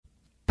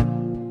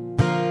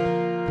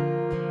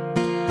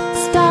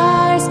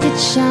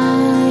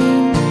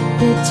shine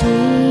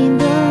between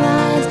the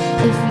lines.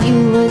 If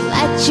you would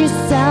let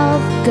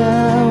yourself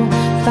go,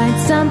 find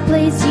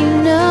someplace you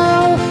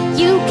know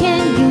you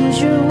can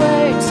use your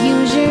words,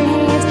 use your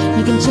hands.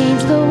 You can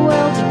change the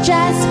world, you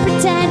just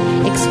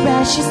pretend.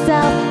 Express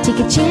yourself, take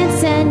a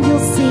chance, and you'll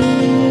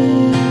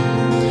see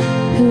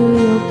who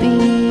you'll be.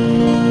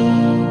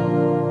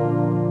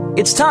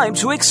 It's time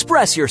to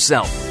express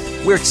yourself,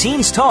 where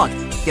teens talk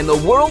and the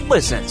world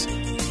listens.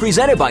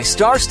 Presented by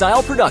Star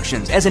Style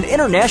Productions as an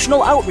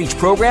international outreach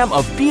program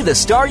of Be the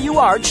Star You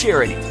Are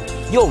charity.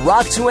 You'll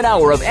rock to an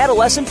hour of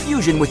adolescent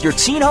fusion with your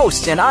teen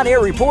hosts and on-air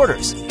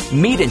reporters.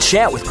 Meet and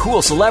chat with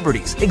cool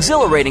celebrities,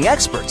 exhilarating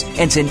experts,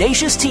 and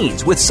tenacious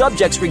teens with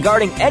subjects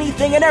regarding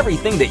anything and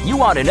everything that you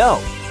want to know.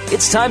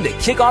 It's time to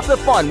kick off the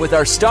fun with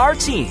our star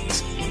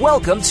teens.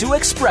 Welcome to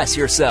Express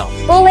Yourself.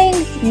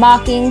 Bullying,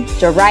 mocking,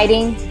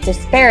 deriding,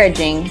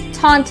 disparaging,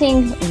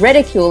 taunting,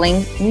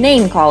 ridiculing,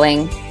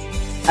 name-calling.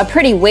 A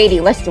pretty weighty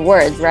list of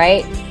words,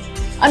 right?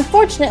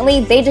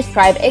 Unfortunately, they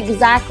describe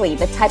exactly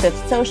the type of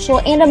social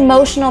and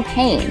emotional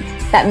pain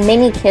that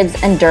many kids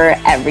endure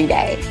every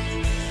day.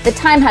 The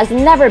time has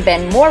never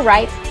been more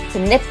ripe to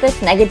nip this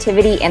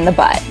negativity in the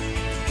bud.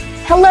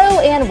 Hello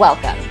and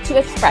welcome to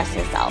Express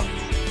Yourself.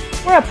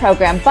 We're a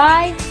program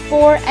by,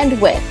 for, and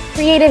with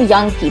creative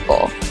young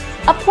people.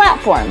 A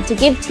platform to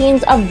give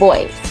teens a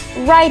voice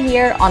right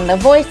here on the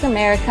Voice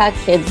America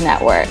Kids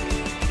Network.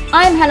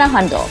 I'm Henna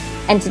Hundal,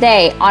 and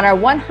today on our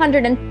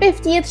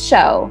 150th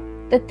show,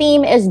 the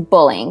theme is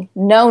Bullying,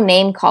 No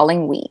Name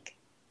Calling Week.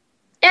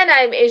 And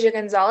I'm Asya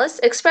Gonzalez.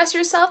 Express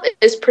Yourself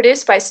is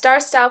produced by Star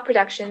Style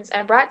Productions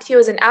and brought to you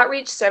as an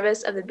outreach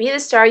service of the Be the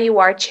Star You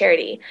Are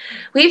charity.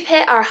 We've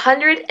hit our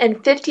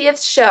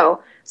 150th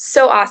show.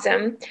 So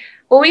awesome.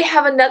 Well, we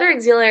have another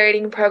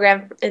exhilarating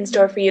program in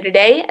store for you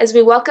today as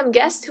we welcome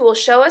guests who will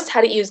show us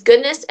how to use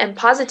goodness and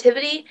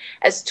positivity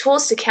as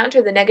tools to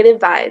counter the negative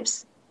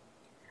vibes.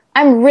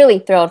 I'm really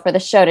thrilled for the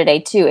show today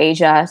too,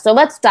 Asya, so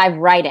let's dive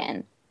right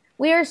in.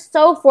 We are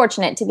so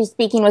fortunate to be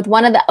speaking with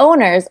one of the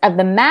owners of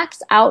the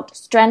MaxOut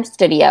Strength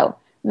Studio,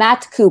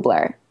 Matt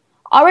Cubbler.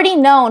 Already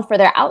known for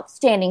their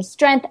outstanding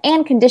strength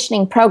and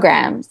conditioning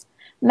programs,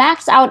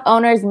 MaxOut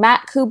owners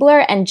Matt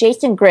Cubbler and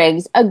Jason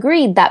Griggs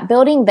agreed that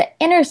building the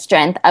inner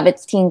strength of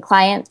its teen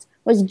clients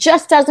was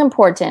just as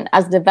important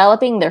as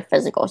developing their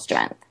physical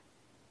strength.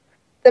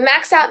 The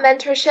MaxOut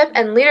Mentorship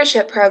and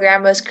Leadership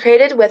Program was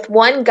created with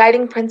one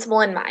guiding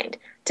principle in mind: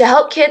 to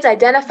help kids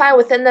identify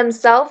within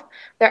themselves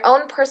their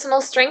own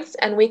personal strengths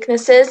and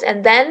weaknesses,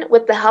 and then,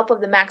 with the help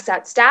of the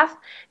MaxOut staff,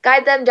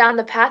 guide them down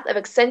the path of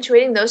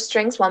accentuating those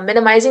strengths while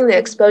minimizing the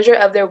exposure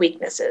of their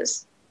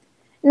weaknesses.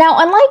 Now,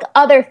 unlike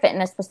other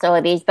fitness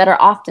facilities that are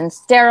often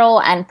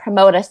sterile and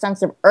promote a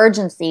sense of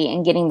urgency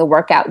in getting the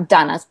workout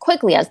done as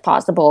quickly as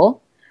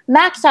possible,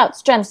 MaxOut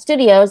Strength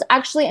Studios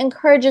actually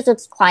encourages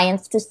its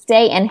clients to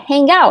stay and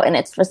hang out in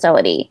its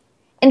facility.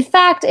 In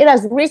fact, it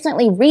has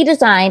recently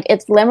redesigned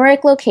its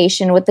Limerick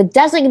location with the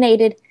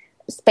designated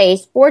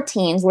space for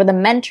teens where the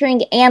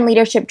mentoring and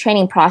leadership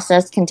training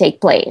process can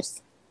take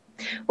place.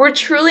 We're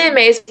truly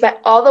amazed by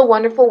all the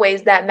wonderful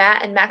ways that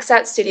Matt and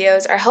MaxOut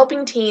Studios are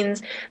helping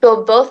teens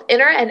build both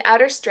inner and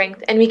outer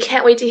strength, and we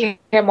can't wait to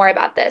hear more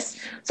about this.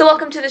 So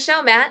welcome to the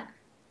show, Matt.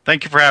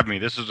 Thank you for having me.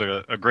 This is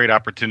a great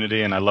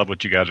opportunity, and I love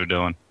what you guys are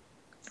doing.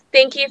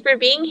 Thank you for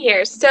being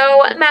here.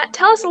 So, Matt,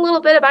 tell us a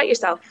little bit about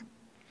yourself.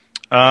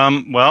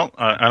 Well,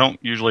 I don't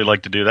usually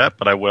like to do that,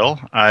 but I will.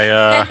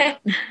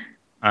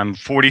 I'm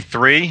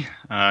 43.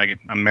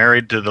 I'm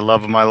married to the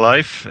love of my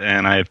life,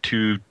 and I have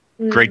two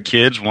great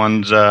kids.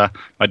 One's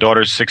my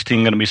daughter's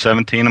 16, going to be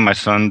 17, and my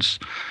son's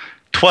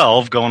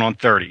 12, going on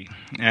 30.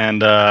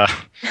 And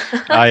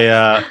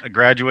I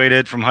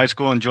graduated from high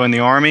school and joined the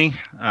Army.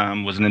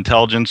 Was an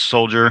intelligence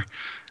soldier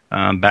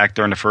back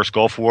during the first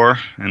Gulf War,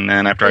 and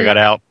then after I got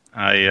out,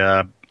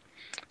 I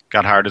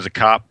got hired as a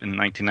cop in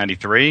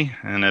 1993,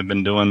 and I've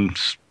been doing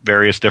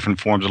various different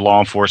forms of law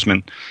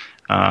enforcement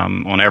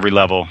on every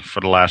level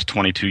for the last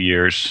 22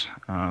 years.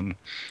 And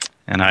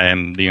I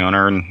am the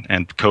owner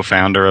and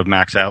co-founder of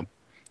MaxOut.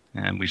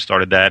 And we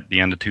started that at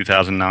the end of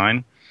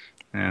 2009.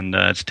 And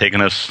it's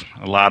taken us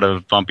a lot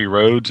of bumpy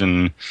roads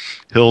and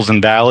hills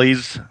and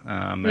valleys,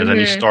 as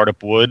any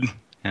startup would.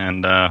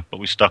 And but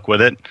we stuck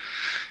with it,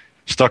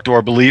 stuck to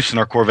our beliefs and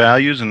our core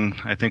values, and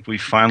I think we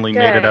finally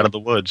made it out of the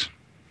woods.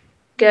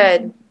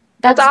 Good.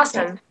 That's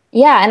awesome.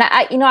 Yeah,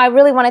 and I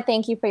really want to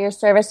thank you for your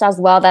service as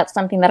well. That's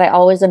something that I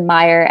always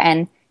admire,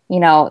 and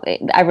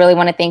I really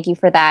want to thank you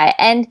for that.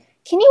 And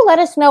can you let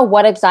us know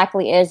what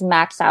exactly is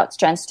MaxOut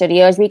Strength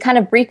Studios? We kind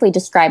of briefly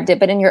described it,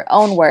 but in your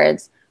own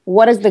words,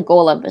 what is the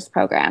goal of this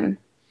program?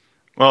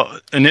 Well,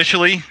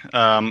 initially,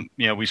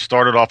 we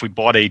started off, we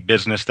bought a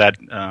business that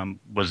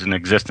was in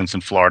existence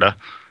in Florida.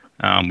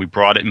 We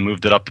brought it and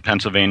moved it up to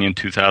Pennsylvania in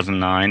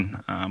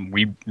 2009.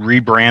 We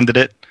rebranded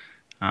it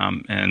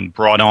and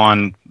brought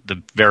on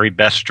the very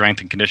best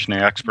strength and conditioning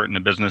expert in the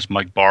business,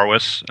 Mike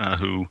Barwis,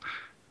 who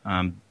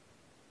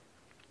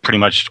pretty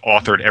much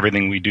authored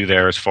everything we do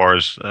there as far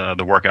as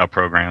the workout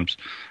programs.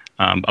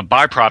 A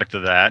byproduct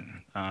of that,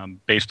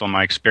 based on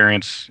my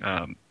experience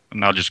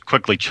and I'll just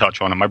quickly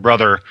touch on it. My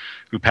brother,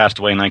 who passed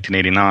away in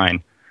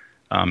 1989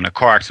 in a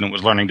car accident,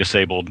 was learning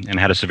disabled and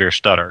had a severe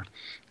stutter.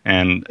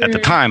 And at the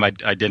time, I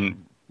didn't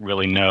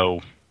really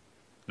know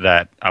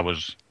that I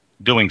was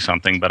doing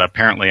something, but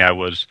apparently I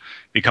was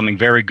becoming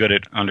very good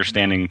at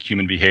understanding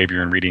human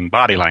behavior and reading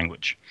body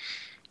language.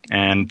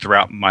 And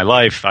throughout my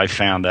life, I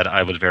found that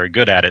I was very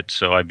good at it,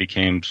 so I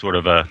became sort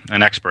of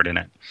an expert in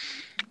it.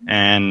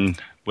 And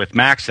with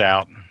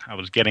MaxOut, I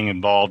was getting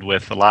involved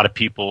with a lot of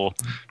people,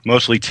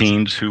 mostly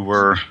teens, who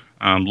were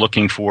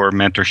looking for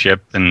mentorship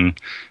and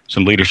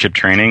some leadership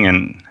training,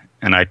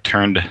 and I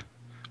turned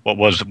what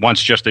was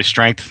once just a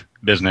strength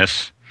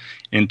business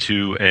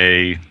into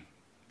a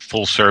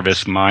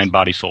full-service mind,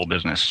 body, soul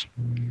business.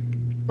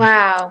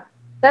 Wow.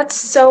 That's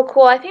so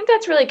cool. I think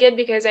that's really good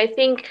because I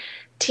think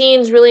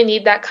teens really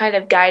need that kind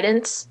of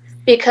guidance,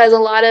 because a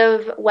lot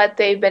of what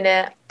they've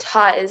been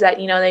taught is that,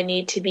 they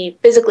need to be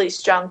physically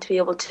strong to be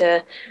able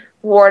to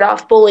ward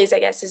off bullies, I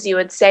guess, as you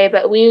would say.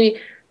 But we,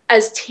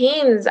 as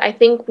teens, I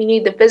think we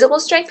need the physical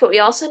strength, but we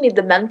also need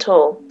the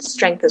mental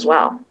strength as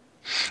well.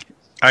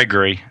 I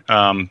agree.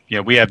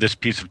 We have this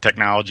piece of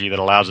technology that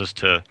allows us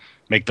to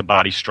make the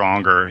body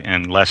stronger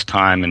in less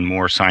time and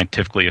more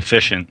scientifically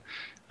efficient,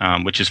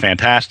 which is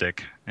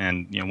fantastic.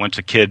 And once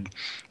a kid,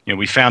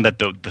 we found that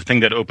the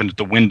thing that opens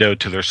the window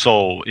to their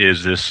soul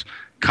is this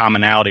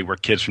commonality where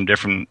kids from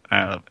different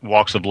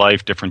walks of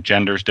life, different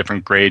genders,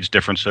 different grades,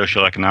 different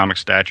socioeconomic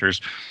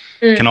statures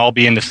can all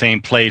be in the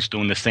same place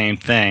doing the same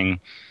thing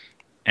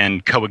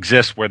and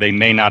coexist where they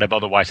may not have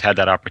otherwise had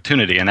that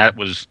opportunity. And that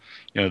was,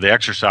 the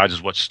exercise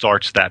is what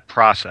starts that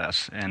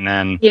process. And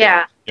then,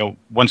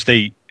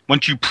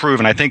 once you prove,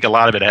 and I think a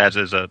lot of it as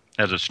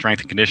a strength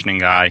and conditioning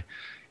guy,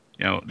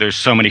 there's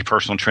so many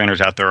personal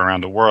trainers out there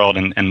around the world,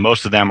 and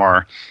most of them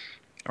are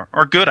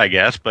good, I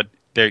guess, but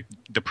the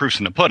proof's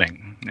in the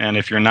pudding. And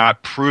if you're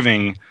not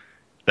proving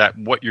that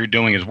what you're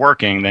doing is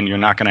working, then you're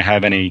not going to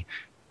have any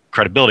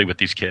credibility with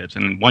these kids.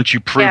 And once you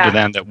prove to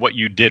them that what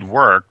you did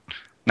worked,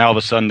 now all of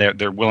a sudden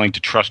they're willing to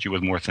trust you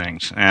with more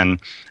things. And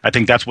I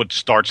think that's what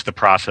starts the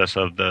process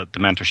of the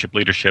mentorship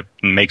leadership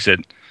and makes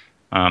it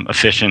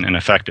efficient and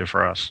effective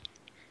for us.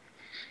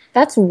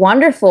 That's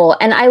wonderful.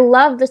 And I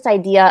love this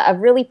idea of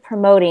really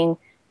promoting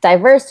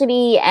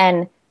diversity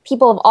and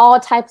people of all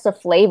types of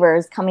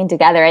flavors coming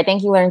together. I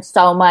think you learn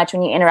so much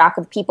when you interact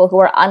with people who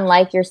are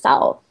unlike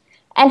yourself.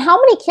 And how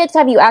many kids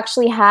have you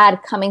actually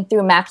had coming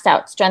through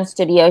MaxOut Strength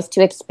Studios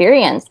to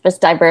experience this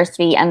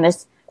diversity and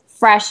this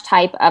fresh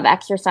type of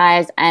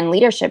exercise and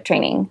leadership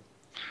training?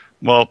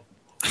 Well,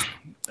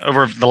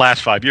 over the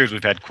last 5 years,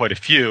 we've had quite a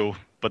few,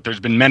 but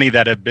there's been many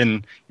that have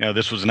been,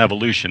 this was an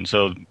evolution.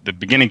 So the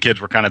beginning kids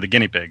were kind of the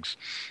guinea pigs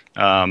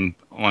on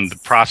the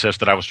process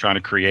that I was trying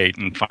to create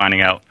and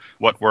finding out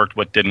what worked,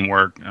 what didn't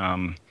work,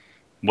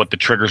 what the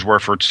triggers were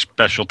for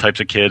special types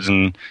of kids.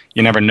 And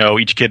you never know.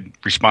 Each kid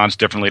responds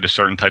differently to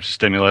certain types of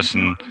stimulus,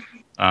 and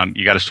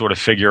you got to sort of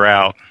figure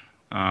out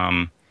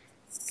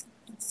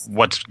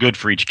what's good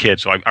for each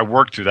kid. So I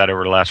worked through that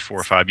over the last 4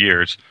 or 5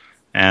 years.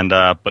 And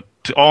but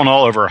all in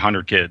all, over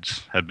 100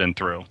 kids have been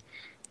through.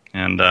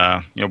 And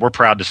we're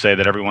proud to say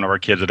that every one of our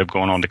kids that have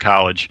gone on to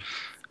college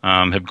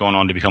have gone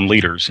on to become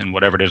leaders in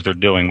whatever it is they're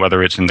doing,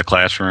 whether it's in the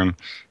classroom,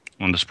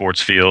 on the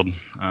sports field,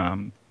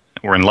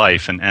 or in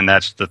life. And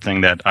that's the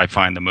thing that I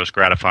find the most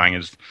gratifying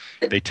is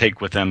they take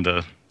with them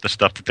the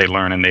stuff that they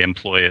learn and they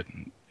employ it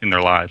in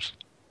their lives.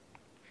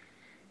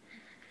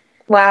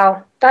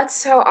 Wow, that's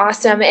so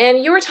awesome.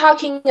 And you were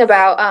talking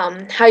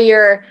about how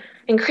you're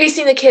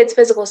increasing the kid's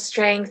physical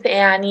strength,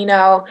 and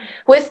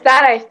with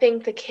that, I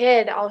think the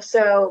kid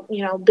also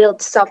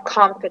builds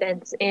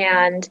self-confidence.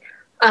 And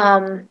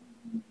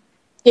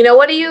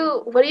what do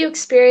you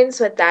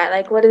experience with that?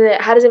 Like,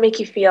 how does it make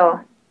you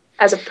feel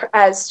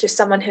as just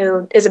someone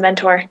who is a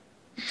mentor?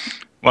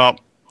 Well,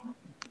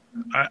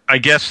 I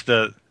guess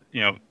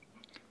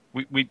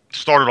we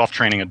started off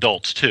training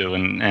adults too,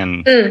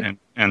 and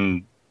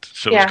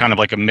so it was kind of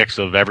like a mix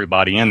of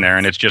everybody in there,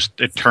 and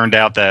it turned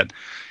out that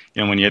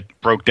when you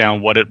broke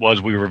down what it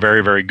was we were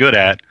very, very good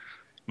at,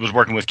 it was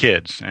working with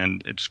kids.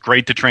 And it's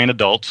great to train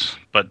adults,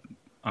 but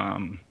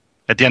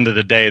at the end of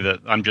the day,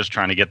 I'm just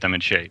trying to get them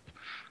in shape.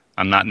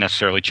 I'm not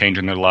necessarily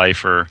changing their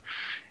life or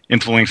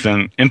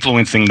influencing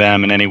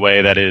them in any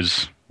way that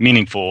is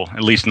meaningful,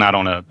 at least not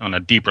on a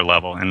deeper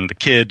level. And the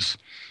kids,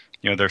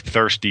 they're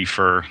thirsty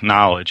for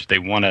knowledge. They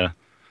want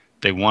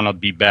to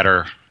be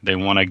better. They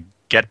want to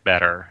get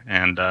better.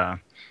 And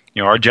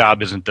our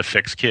job isn't to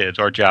fix kids.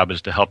 Our job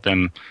is to help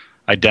them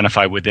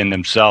identify within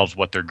themselves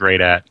what they're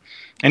great at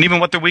and even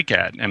what they're weak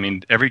at. I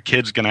mean, every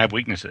kid's going to have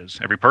weaknesses.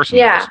 Every person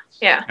does.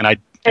 Yeah. And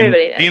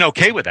everybody does. Being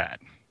okay with that.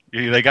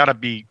 They got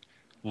to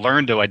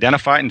learn to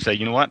identify it and say,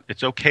 you know what,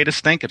 it's okay to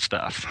stink at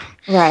stuff.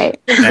 Right.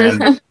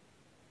 And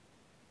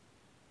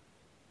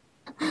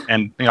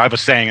I have a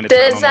saying, and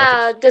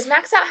does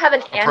MaxOut have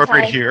an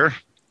appropriate here?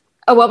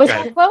 Oh, what was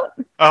that quote?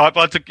 Oh,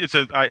 well,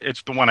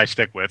 it's the one I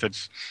stick with.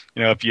 It's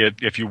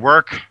if you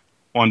work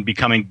on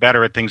becoming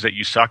better at things that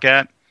you suck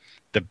at,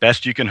 the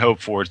best you can hope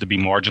for is to be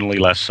marginally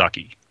less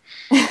sucky.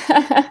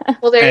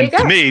 Well, there you And go.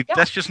 to me, Yeah.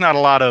 that's just not a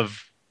lot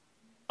of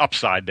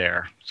upside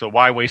there. So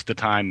why waste the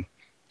time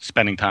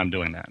spending time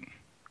doing that?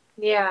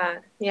 Yeah,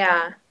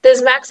 yeah.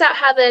 Does MaxOut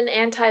have an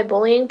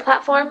anti-bullying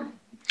platform?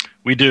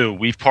 We do.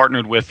 We've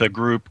partnered with a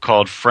group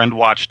called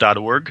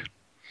friendwatch.org,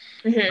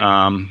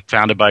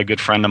 founded by a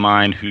good friend of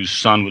mine whose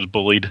son was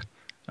bullied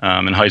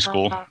in high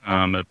school,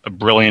 a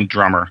brilliant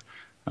drummer.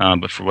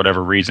 But for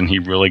whatever reason, he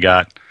really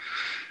got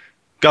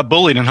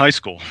bullied in high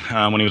school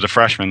when he was a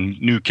freshman,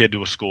 new kid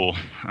to a school.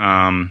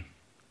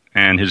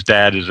 And his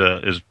dad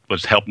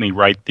was helped me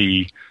write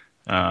the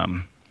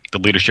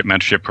leadership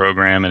mentorship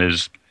program, and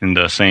is in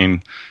the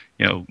same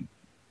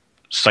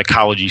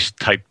psychology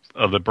type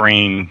of the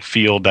brain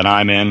field that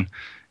I'm in.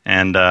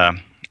 And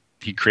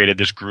he created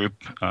this group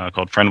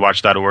called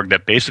friendwatch.org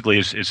that basically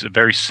is a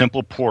very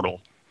simple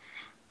portal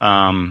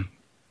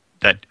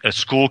that a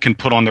school can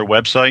put on their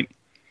website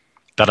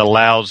that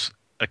allows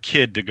a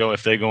kid to go,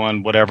 if they go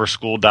on whatever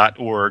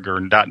school.org or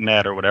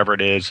 .net or whatever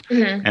it is,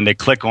 and they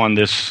click on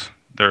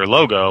their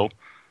logo,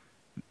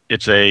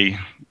 it's a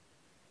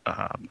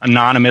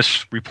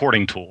anonymous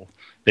reporting tool.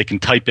 They can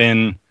type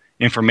in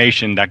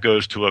information that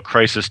goes to a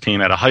crisis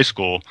team at a high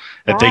school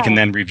that they can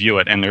then review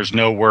it, and there's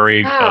no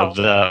worry of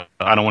I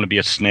don't want to be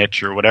a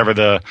snitch or whatever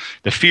the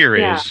fear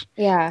is.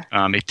 Yeah.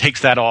 It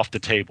takes that off the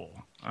table.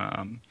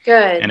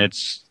 Good. And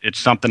it's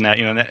something that,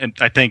 and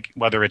I think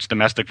whether it's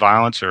domestic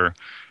violence or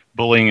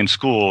bullying in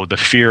school, the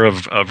fear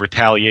of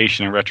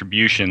retaliation and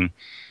retribution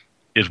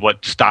is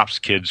what stops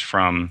kids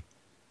from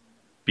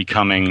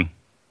becoming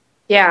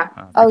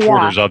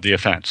reporters of the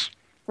offense.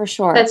 For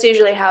sure. That's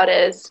usually how it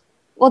is.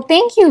 Well,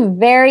 thank you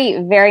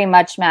very, very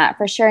much, Matt,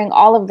 for sharing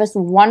all of this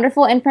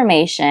wonderful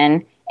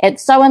information.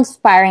 It's so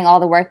inspiring,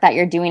 all the work that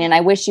you're doing, and I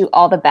wish you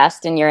all the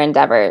best in your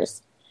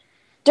endeavors.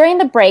 During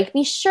the break,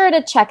 be sure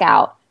to check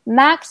out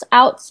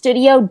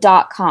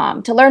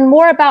MaxOutStudio.com to learn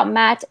more about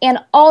Matt and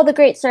all the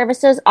great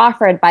services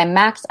offered by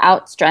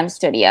MaxOut Strength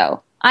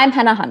Studio. I'm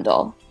Henna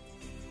Hundal.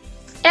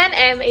 And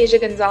I'm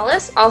Asya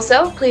Gonzalez.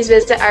 Also, please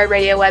visit our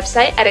radio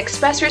website at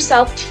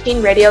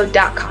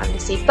expressyourselfteenradio.com to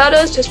see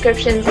photos,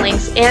 descriptions,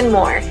 links, and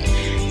more.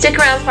 Stick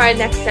around for our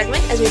next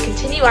segment as we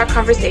continue our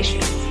conversation.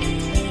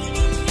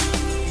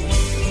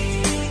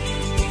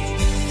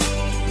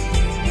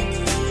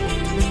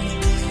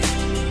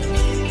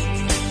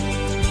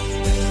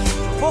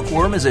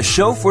 Bookworm is a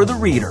show for the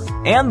reader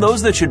and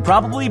those that should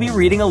probably be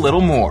reading a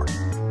little more.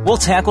 We'll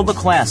tackle the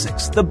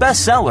classics, the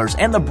bestsellers,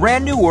 and the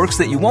brand new works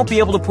that you won't be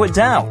able to put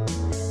down.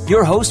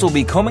 Your host will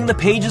be combing the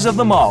pages of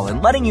them all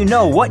and letting you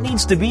know what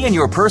needs to be in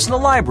your personal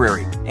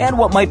library and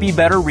what might be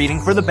better reading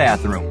for the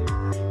bathroom.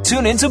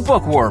 Tune into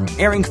Bookworm,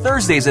 airing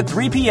Thursdays at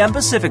 3 p.m.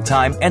 Pacific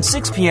Time and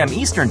 6 p.m.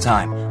 Eastern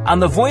Time on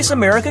the Voice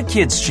America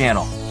Kids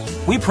channel.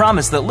 We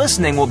promise that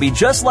listening will be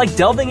just like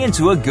delving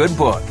into a good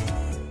book.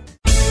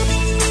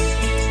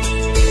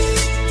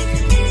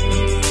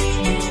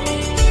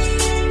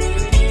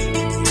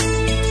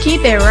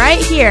 Keep it right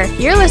here.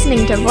 You're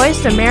listening to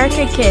Voice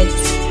America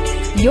Kids.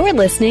 You're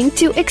listening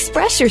to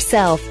Express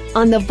Yourself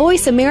on the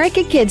Voice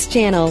America Kids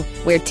channel,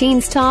 where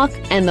teens talk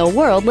and the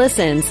world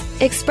listens.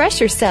 Express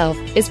Yourself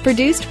is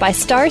produced by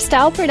Star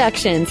Style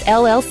Productions,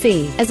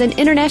 LLC, as an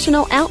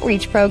international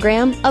outreach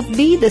program of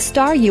Be the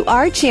Star You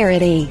Are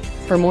charity.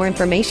 For more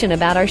information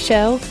about our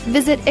show,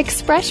 visit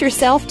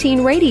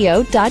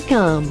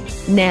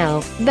expressyourselfteenradio.com.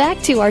 Now, back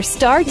to our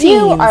star teens.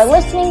 You are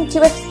listening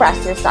to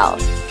Express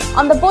Yourself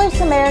on the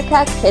Voice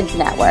America Kids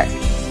Network,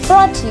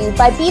 brought to you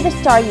by Be the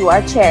Star You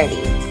Are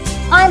charity.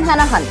 I'm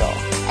Henna Hundal,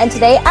 and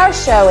today our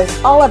show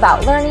is all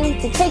about learning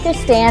to take a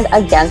stand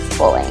against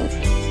bullying.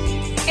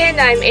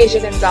 And I'm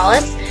Asya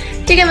Gonzalez.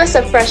 To give us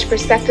a fresh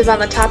perspective on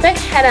the topic,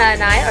 Henna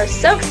and I are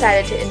so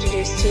excited to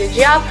introduce to you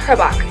Geoff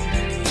Herbach.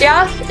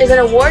 Geoff is an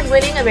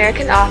award-winning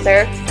American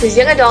author whose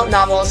young adult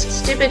novels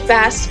Stupid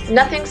Fast,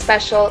 Nothing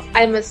Special,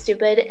 I'm a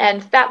Stupid,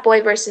 and Fat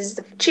Boy vs.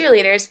 the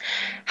Cheerleaders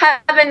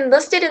have been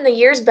listed in the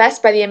year's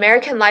best by the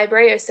American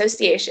Library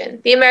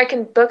Association, the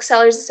American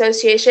Booksellers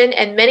Association,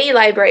 and many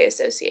library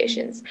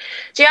associations.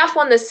 Geoff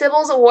won the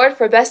Sybil's Award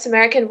for Best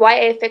American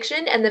YA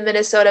Fiction and the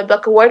Minnesota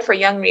Book Award for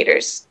Young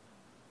Readers.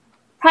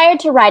 Prior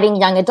to writing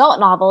young adult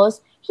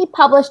novels, he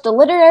published a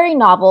literary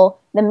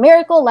novel, The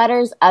Miracle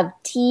Letters of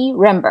T.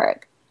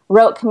 Rimberg,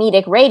 wrote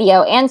comedic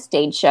radio and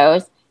stage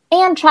shows,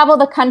 and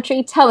traveled the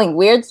country telling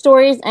weird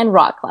stories and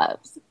rock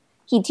clubs.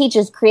 He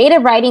teaches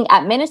creative writing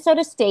at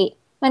Minnesota State,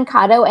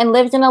 Mankato, and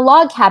lives in a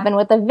log cabin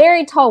with a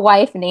very tall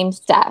wife named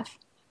Steph.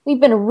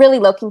 We've been really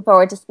looking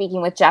forward to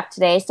speaking with Geoff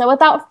today, so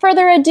without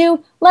further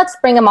ado, let's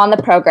bring him on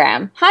the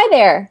program. Hi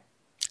there.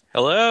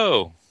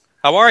 Hello.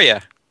 How are you?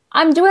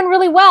 I'm doing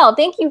really well.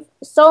 Thank you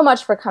so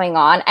much for coming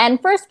on. And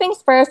first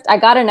things first, I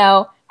gotta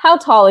know, how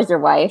tall is your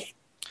wife?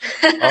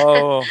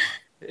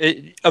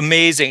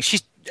 Amazing.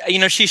 She's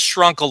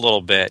shrunk a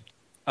little bit.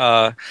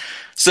 So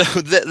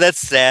that's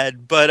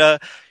sad,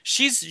 but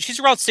she's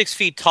around 6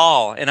 feet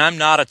tall, and I'm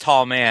not a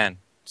tall man,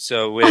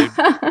 so we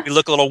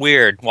look a little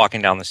weird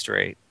walking down the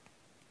street.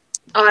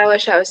 Oh, I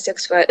wish I was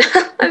 6 foot.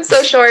 I'm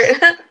so short.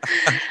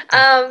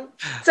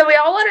 So we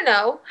all want to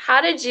know,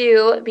 how did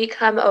you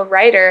become a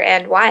writer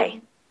and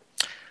why?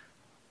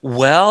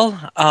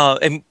 Well,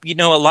 and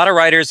a lot of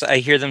writers, I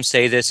hear them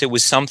say this. It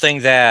was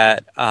something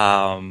that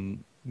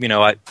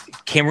it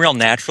came real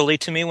naturally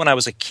to me when I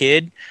was a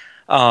kid.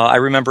 I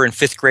remember in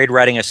 5th grade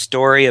writing a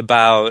story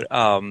about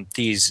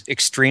these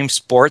extreme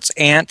sports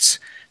ants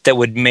that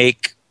would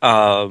make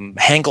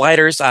hang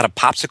gliders out of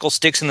popsicle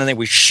sticks, and then they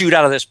would shoot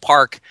out of this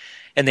park,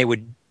 and they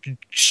would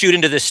shoot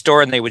into this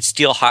store, and they would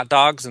steal hot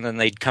dogs, and then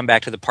they'd come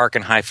back to the park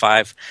and high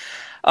five.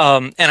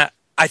 And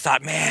I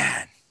thought,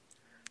 man,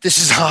 this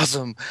is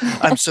awesome.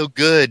 I'm so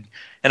good.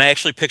 And I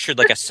actually pictured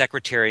like a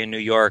secretary in New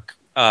York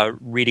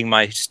reading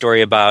my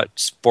story about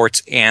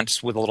sports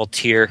ants with a little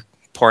tear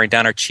pouring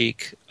down her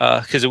cheek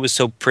because it was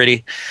so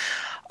pretty.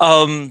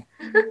 So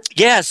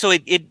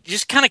it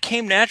just kind of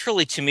came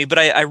naturally to me, but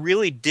I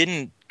really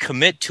didn't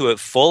commit to it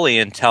fully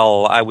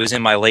until I was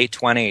in my late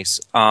 20s.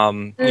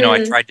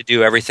 I tried to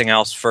do everything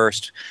else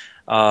first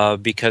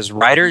because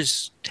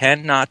writers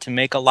tend not to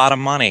make a lot of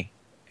money,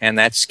 and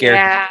that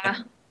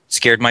scared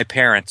my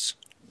parents.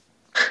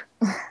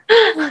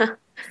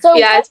 So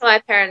Yeah, I tell my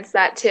parents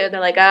that too. They're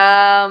like,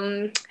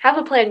 have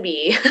a plan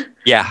B.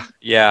 Yeah.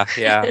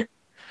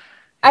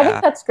 I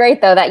think that's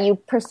great, though, that you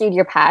pursued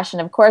your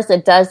passion. Of course,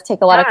 it does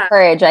take a lot of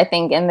courage, I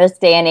think, in this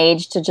day and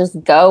age to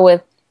just go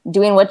with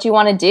doing what you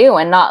want to do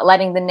and not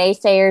letting the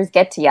naysayers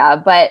get to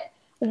you. But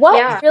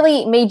what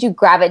really made you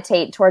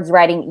gravitate towards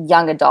writing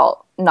young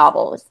adult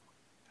novels?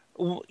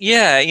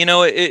 Yeah,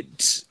 it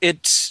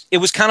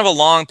was kind of a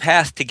long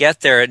path to get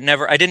there.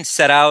 I didn't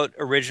set out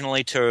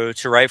originally to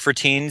write for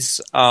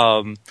teens.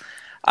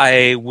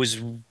 I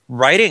was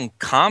writing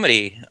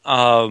comedy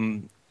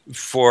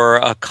for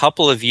a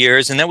couple of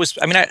years, and that was,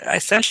 I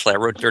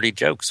wrote dirty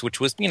jokes, which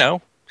was,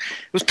 it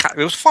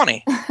was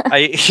funny.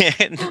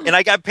 And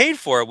I got paid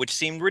for it, which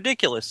seemed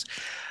ridiculous.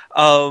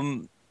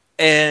 And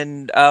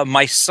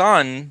my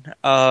son,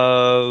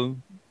 a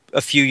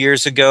few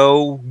years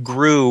ago,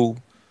 grew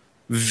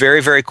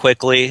very, very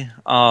quickly.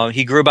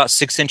 He grew about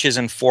 6 inches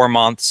in 4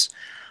 months.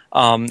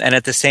 And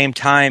at the same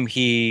time,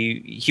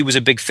 he was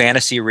a big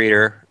fantasy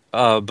reader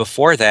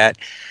before that.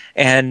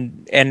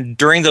 And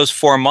during those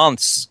 4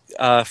 months,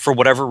 for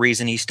whatever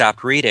reason, he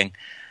stopped reading.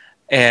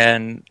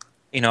 And,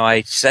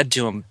 I said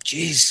to him,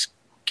 geez,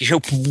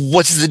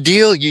 what's the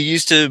deal? You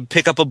used to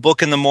pick up a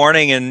book in the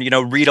morning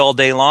and, read all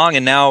day long.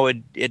 And now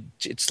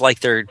it's like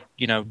they're,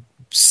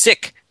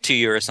 sick to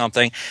you or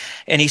something.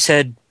 And he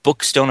said,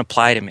 books don't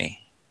apply to me.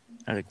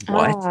 I was like,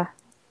 what?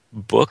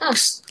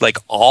 Books? Like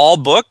all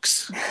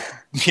books?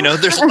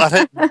 There's a lot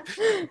of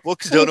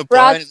books don't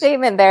apply. Broad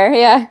statement there,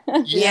 yeah.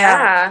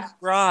 Yeah,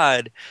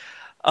 broad.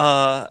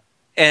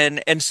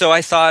 And so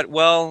I thought,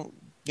 well,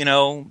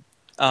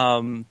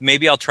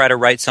 maybe I'll try to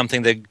write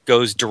something that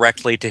goes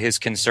directly to his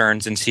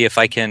concerns and see if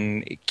I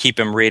can keep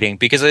him reading.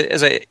 Because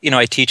as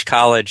I teach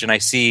college and I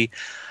see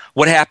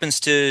what happens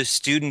to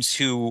students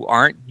who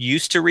aren't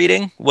used to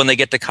reading. When they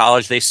get to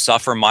college, they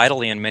suffer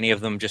mightily, and many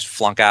of them just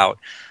flunk out.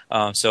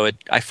 I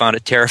found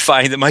it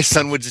terrifying that my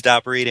son would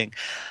stop reading.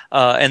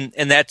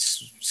 And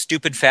that's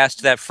stupid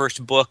fast. That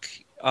first book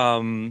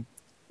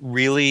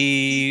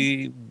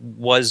really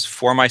was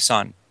for my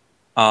son.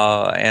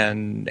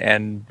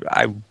 And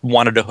I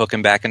wanted to hook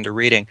him back into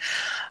reading.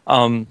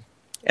 And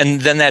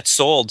then that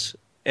sold.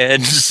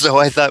 And so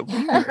I thought,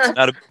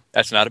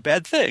 that's not a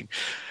bad thing.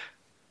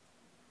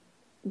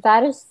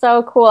 That is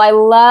so cool. I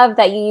love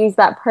that you use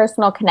that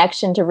personal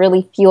connection to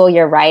really fuel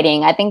your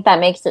writing. I think that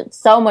makes it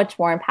so much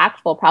more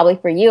impactful, probably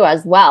for you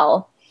as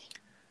well.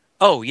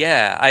 Oh,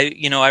 yeah.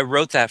 I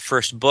wrote that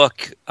first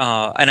book,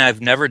 and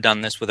I've never done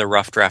this with a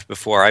rough draft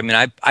before.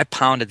 I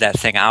pounded that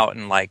thing out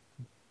in like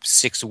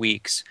 6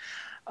 weeks.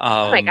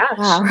 Oh my gosh.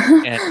 Wow.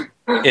 And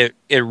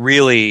it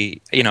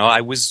really,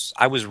 I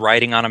was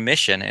writing on a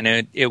mission,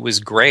 and it was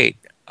great.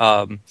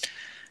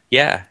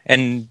 Yeah.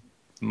 And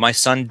my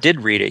son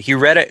did read it. He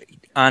read it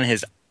on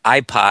his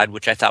iPod,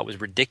 which I thought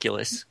was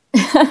ridiculous.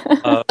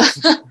 But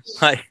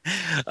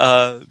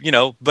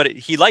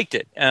he liked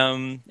it.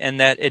 And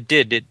that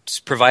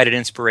it provided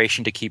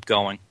inspiration to keep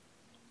going.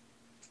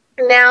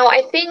 Now,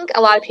 I think a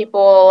lot of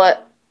people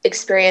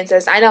experience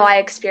this. I know I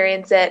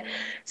experience it.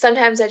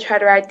 Sometimes I try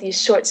to write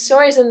these short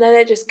stories and then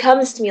it just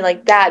comes to me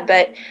like that.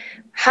 But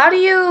how do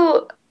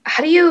you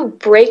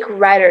break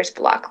writer's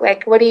block?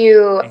 Like, what do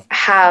you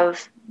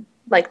have,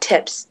 like,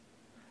 tips?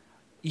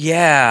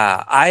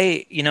 Yeah,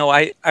 I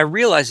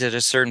realized at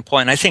a certain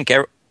point, I think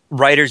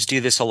writers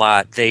do this a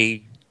lot.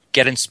 They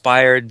get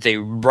inspired, they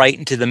write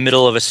into the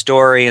middle of a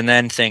story and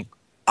then think,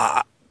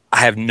 I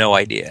have no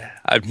idea.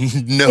 I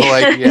have no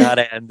idea how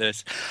to end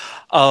this.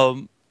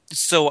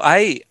 So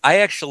I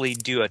actually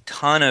do a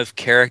ton of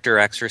character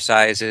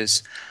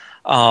exercises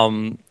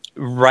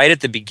right at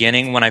the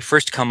beginning. When I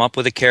first come up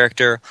with a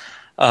character,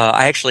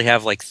 I actually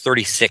have like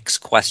 36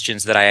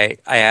 questions that I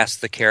ask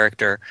the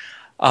character.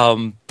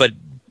 But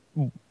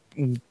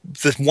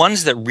the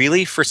ones that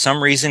really, for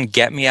some reason,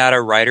 get me out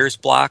of writer's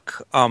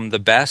block the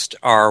best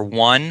are,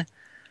 one,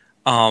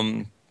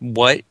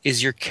 what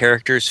is your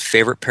character's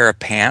favorite pair of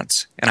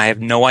pants? And I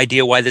have no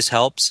idea why this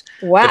helps.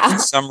 Wow. But for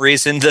some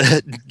reason,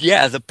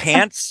 the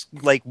pants,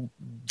 like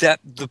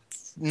that,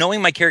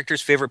 knowing my character's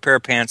favorite pair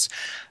of pants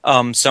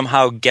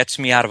somehow gets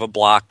me out of a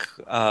block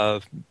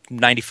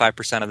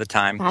 95% of the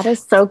time. That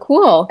is so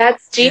cool.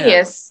 That's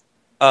genius.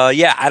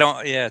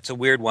 It's a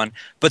weird one.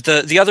 But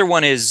the other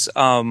one is,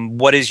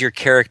 what is your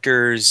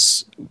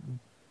character's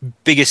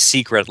biggest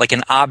secret? Like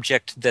an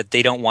object that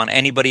they don't want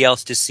anybody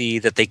else to see,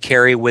 that they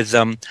carry with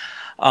them.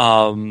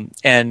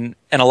 And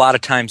a lot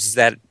of times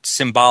that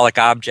symbolic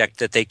object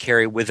that they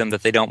carry with them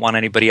that they don't want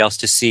anybody else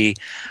to see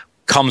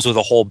comes with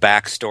a whole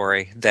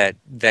backstory that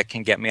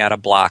can get me out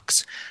of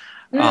blocks.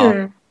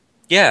 But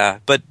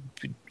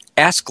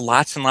ask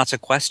lots and lots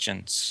of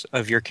questions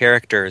of your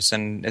characters.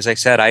 And as I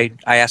said, I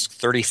asked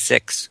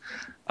 36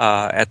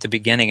 at the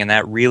beginning, and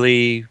that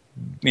really,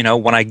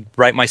 when I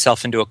write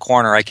myself into a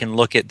corner, I can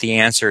look at the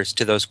answers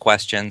to those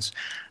questions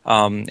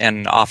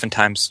and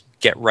oftentimes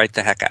get right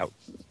the heck out.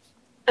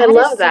 I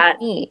love that.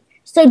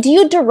 So do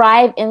you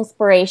derive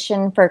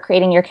inspiration for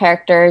creating your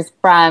characters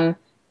from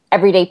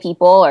everyday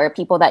people or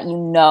people that you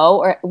know?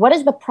 Or what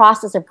is the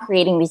process of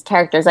creating these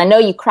characters? I know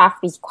you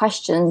craft these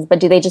questions, but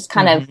do they just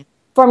kind of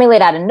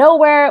formulate out of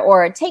nowhere,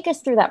 or take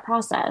us through that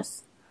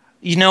process?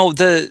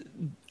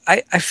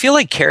 I feel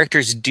like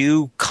characters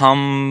do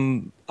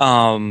come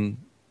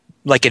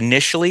like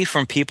initially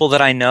from people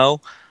that I know.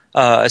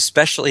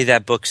 Especially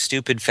that book,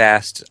 Stupid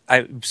Fast.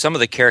 Some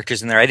of the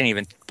characters in there, I didn't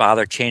even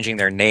bother changing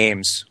their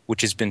names, which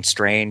has been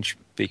strange.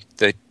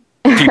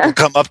 People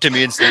come up to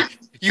me and say,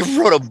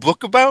 "You wrote a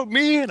book about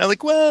me?" And I'm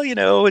like, "Well,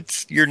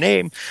 it's your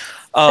name."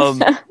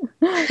 But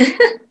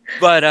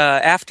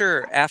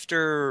after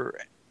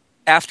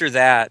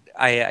that,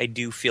 I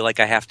do feel like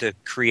I have to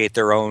create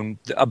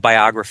a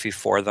biography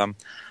for them.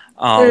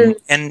 And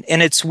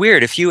it's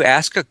weird if you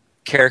ask a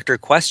character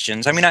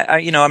questions. I mean,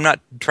 I'm not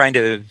trying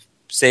to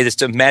say this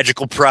to a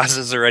magical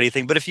process or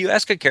anything, but if you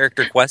ask a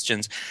character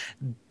questions,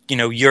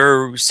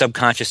 your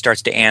subconscious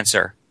starts to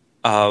answer,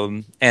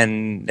 and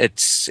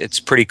it's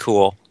pretty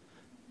cool.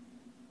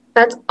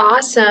 That's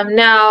awesome.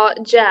 Now,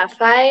 Geoff,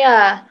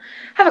 I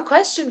have a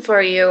question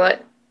for you.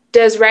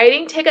 Does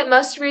writing take up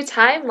most of your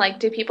time? Like,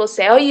 do people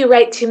say, "Oh, you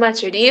write too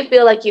much," or do you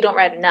feel like you don't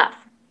write enough?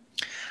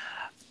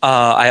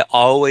 I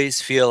always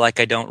feel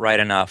like I don't write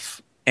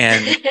enough,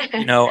 and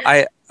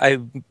I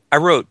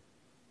wrote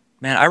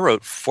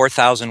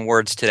 4,000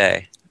 words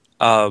today.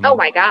 Oh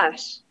my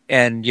gosh!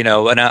 And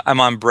I'm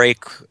on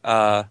break.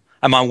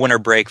 I'm on winter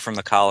break from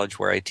the college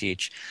where I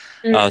teach,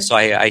 so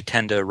I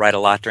tend to write a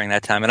lot during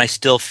that time. And I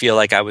still feel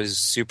like I was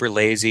super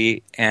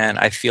lazy, and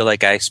I feel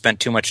like I spent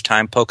too much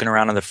time poking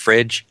around in the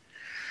fridge.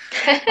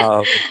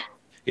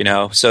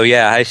 So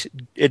yeah,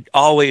 it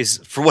always,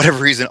 for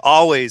whatever reason,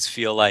 always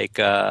feel like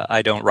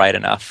I don't write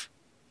enough.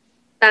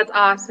 That's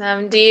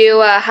awesome. Do you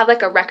have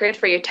like a record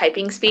for your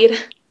typing speed?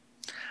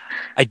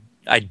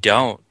 I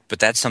don't, but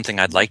that's something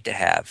I'd like to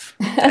have.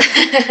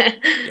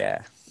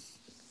 Yeah.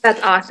 That's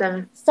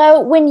awesome.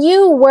 So when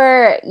you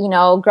were,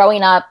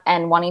 growing up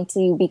and wanting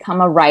to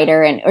become a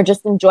writer or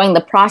just enjoying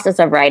the process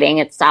of writing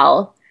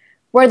itself,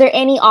 were there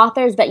any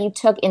authors that you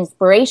took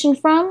inspiration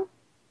from?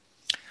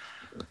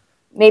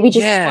 Maybe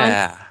just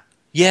one?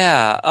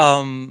 Yeah.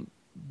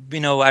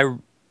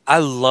 I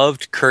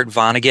loved Kurt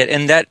Vonnegut,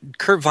 and that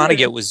Kurt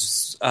Vonnegut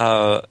was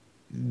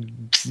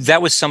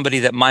that was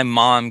somebody that my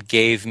mom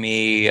gave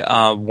me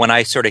when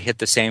I sort of hit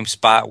the same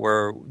spot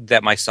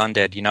that my son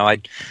did. I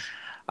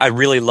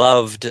really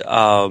loved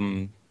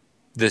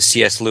the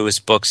C.S. Lewis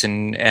books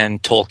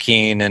and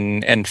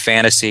Tolkien and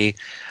fantasy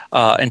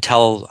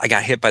until I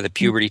got hit by the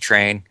puberty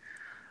train,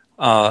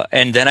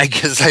 and then I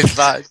guess I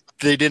thought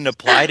they didn't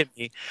apply to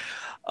me.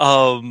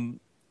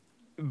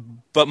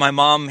 But my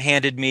mom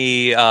handed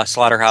me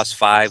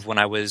Slaughterhouse-Five when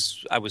I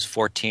was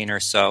 14 or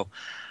so.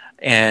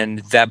 And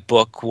that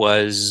book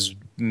was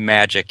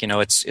magic.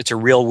 It's a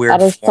real weird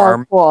that is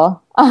form. So cool.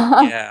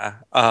 Yeah,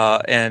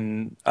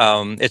 and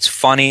it's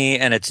funny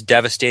and it's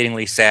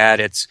devastatingly sad.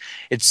 It's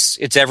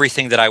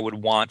everything that I would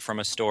want from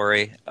a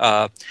story.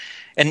 And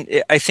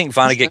I think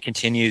Vonnegut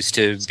continues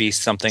to be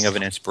something of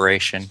an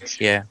inspiration.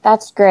 Yeah,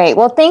 that's great.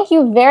 Well, thank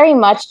you very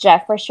much,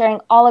 Geoff, for sharing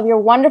all of your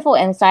wonderful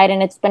insight.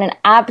 And it's been an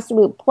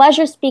absolute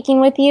pleasure speaking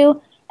with you.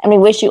 And we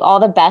wish you all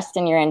the best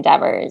in your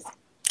endeavors.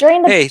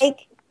 During the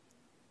break.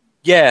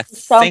 Yeah,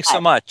 thanks so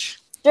much.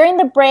 During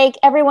the break,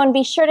 everyone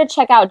be sure to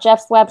check out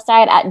Geoff's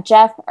website at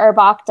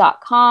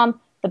geoffherbach.com.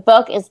 The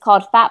book is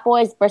called Fat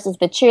Boys versus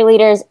the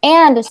Cheerleaders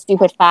and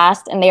Stupid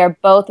Fast, and they are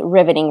both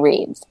riveting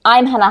reads.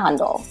 I'm Henna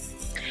Hundal.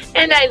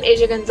 And I'm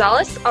Asya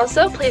Gonzalez.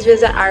 Also, please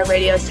visit our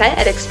radio site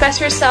at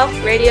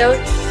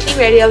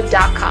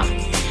expressyourselfradio.com.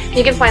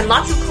 You can find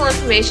lots of cool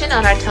information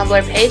on our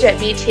Tumblr page at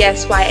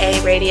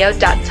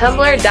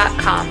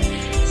btsyaradio.tumblr.com.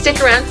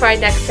 Stick around for our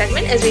next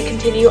segment as we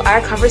continue our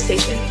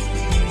conversation.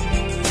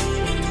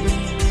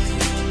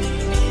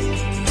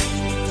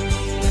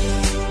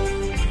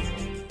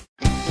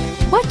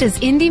 What does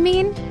indie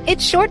mean?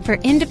 It's short for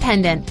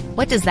independent.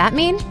 What does that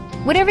mean?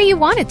 Whatever you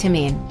want it to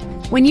mean.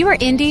 When you are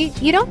indie,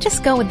 you don't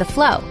just go with the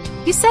flow.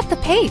 You set the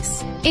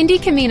pace.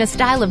 Indie can mean a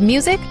style of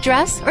music,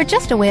 dress, or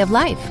just a way of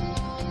life.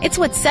 It's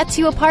what sets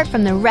you apart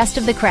from the rest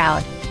of the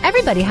crowd.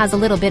 Everybody has a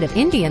little bit of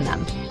indie in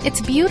them.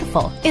 It's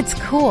beautiful. It's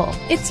cool.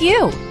 It's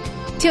you.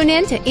 Tune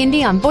in to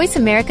Indie on Voice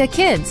America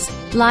Kids,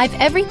 live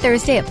every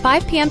Thursday at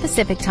 5 p.m.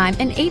 Pacific Time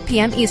and 8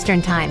 p.m.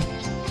 Eastern Time.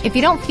 If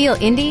you don't feel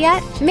indie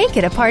yet, make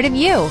it a part of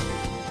you.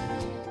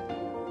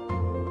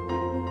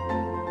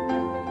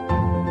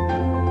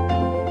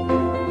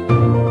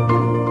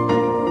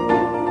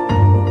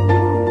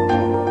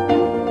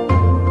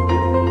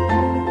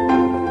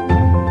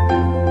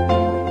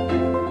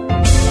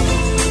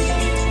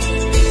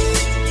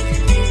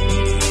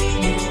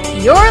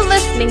 You're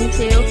listening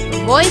to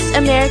Voice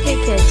America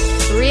Kids.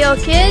 Real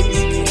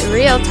kids,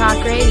 real talk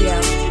radio.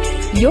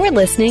 You're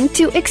listening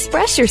to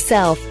Express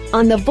Yourself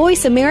on the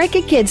Voice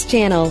America Kids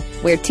channel,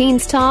 where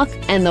teens talk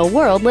and the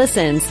world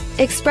listens.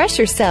 Express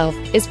Yourself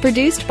is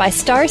produced by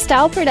Star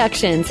Style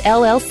Productions,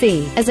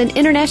 LLC, as an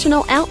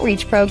international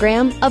outreach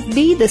program of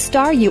Be the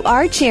Star You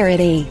Are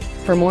charity.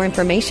 For more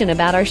information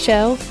about our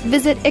show,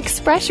 visit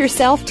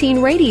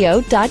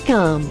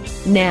expressyourselfteenradio.com.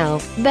 Now,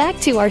 back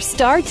to our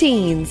star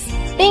teens.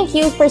 Thank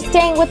you for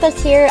staying with us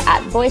here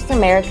at Voice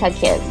America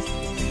Kids.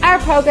 Our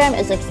program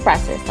is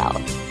Express Yourself,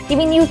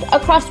 giving youth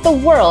across the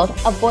world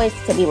a voice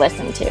to be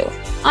listened to.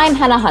 I'm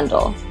Henna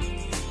Hundal.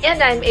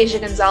 And I'm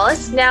Asya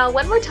Gonzalez. Now,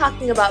 when we're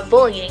talking about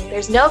bullying,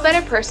 there's no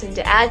better person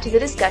to add to the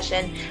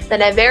discussion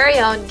than our very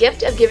own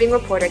gift of giving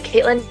reporter,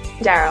 Katelyn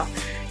Darrow.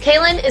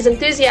 Katelyn is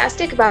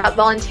enthusiastic about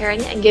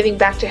volunteering and giving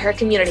back to her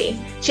community.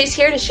 She's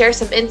here to share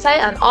some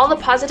insight on all the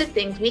positive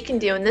things we can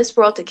do in this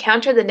world to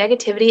counter the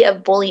negativity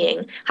of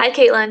bullying. Hi,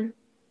 Katelyn.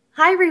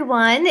 Hi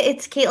everyone,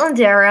 it's Katelyn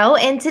Darrow,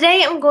 and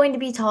today I'm going to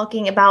be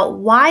talking about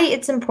why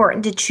it's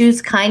important to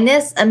choose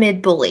kindness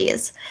amid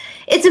bullies.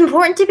 It's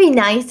important to be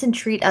nice and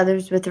treat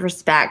others with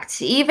respect,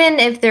 even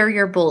if they're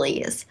your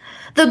bullies.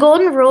 The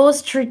golden rule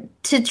is to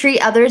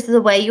treat others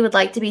the way you would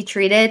like to be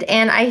treated,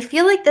 and I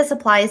feel like this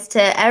applies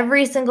to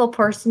every single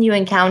person you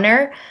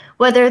encounter,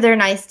 whether they're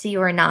nice to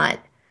you or not.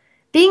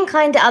 Being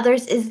kind to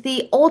others is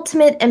the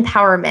ultimate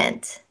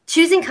empowerment.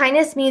 Choosing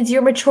kindness means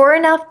you're mature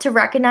enough to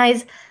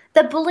recognize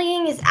that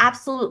bullying is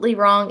absolutely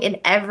wrong in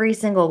every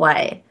single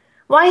way.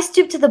 Why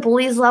stoop to the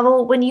bully's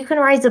level when you can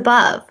rise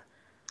above?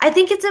 I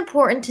think it's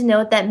important to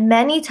note that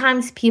many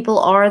times people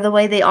are the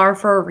way they are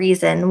for a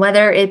reason,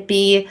 whether it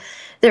be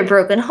their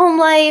broken home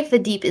life, a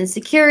deep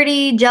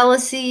insecurity,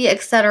 jealousy,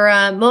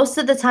 etc. Most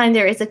of the time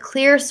there is a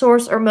clear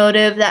source or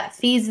motive that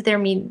feeds their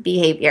mean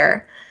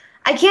behavior.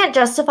 I can't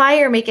justify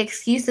or make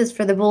excuses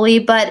for the bully,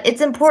 but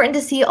it's important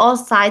to see all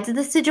sides of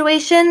the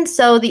situation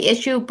so the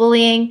issue of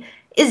bullying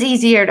is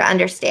easier to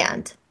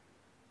understand.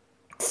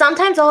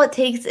 Sometimes all it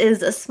takes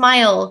is a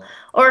smile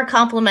or a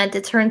compliment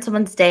to turn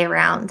someone's day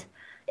around.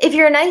 If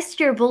you're nice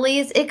to your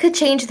bullies, it could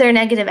change their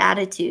negative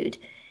attitude.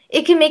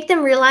 It can make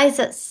them realize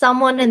that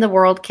someone in the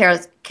world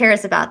cares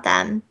about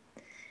them.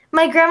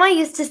 My grandma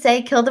used to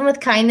say, kill them with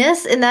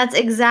kindness, and that's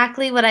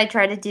exactly what I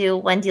try to do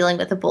when dealing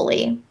with a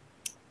bully.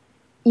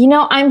 You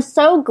know, I'm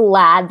so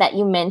glad that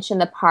you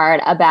mentioned the part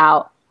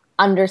about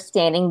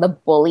understanding the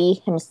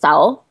bully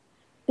himself,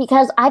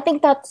 because I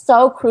think that's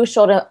so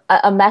crucial to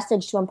a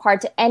message to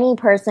impart to any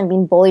person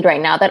being bullied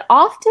right now, that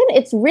often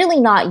it's really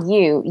not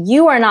you.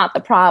 You are not the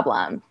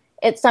problem.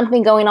 It's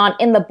something going on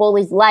in the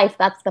bully's life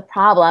that's the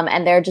problem,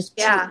 and they're just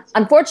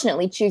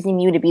unfortunately choosing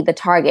you to be the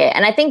target.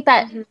 And I think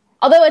that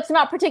although it's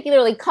not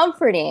particularly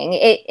comforting,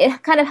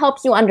 it kind of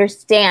helps you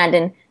understand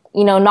and,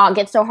 you know, not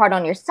get so hard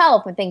on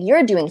yourself and think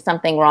you're doing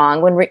something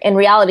wrong, when in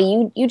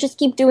reality you just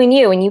keep doing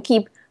you, and you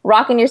keep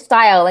rocking your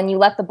style, and you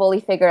let the bully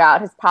figure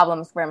out his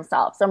problems for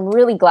himself. So I'm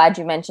really glad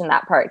you mentioned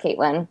that part,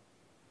 Katelyn.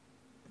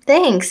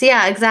 Thanks.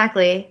 Yeah,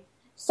 exactly.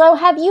 So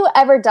have you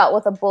ever dealt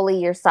with a bully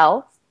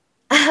yourself?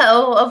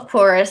 Oh, of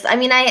course. I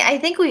mean, I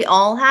think we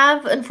all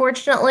have,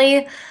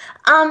 unfortunately.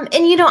 And,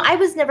 you know, I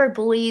was never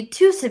bullied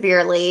too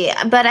severely,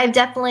 but I've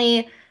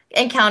definitely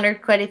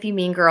encountered quite a few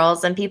mean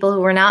girls and people who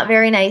were not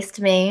very nice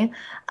to me.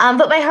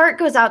 But my heart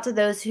goes out to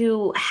those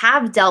who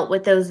have dealt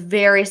with those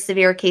very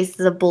severe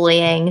cases of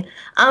bullying.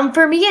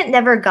 For me, it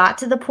never got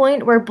to the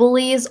point where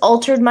bullies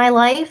altered my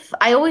life.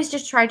 I always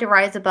just tried to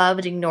rise above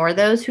and ignore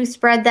those who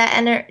spread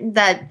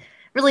that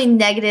really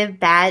negative,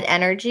 bad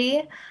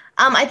energy.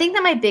 I think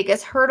that my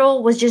biggest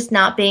hurdle was just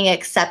not being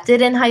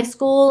accepted in high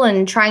school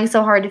and trying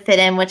so hard to fit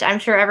in, which I'm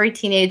sure every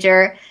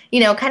teenager,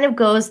 you know, kind of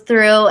goes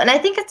through. And I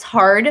think it's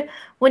hard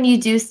when you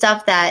do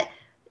stuff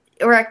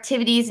or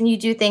activities and you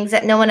do things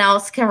that no one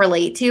else can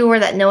relate to or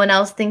that no one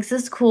else thinks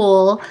is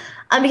cool.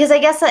 Because I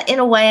guess that in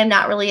a way I'm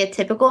not really a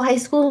typical high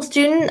school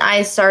student.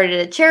 I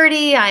started a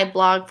charity. I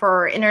blog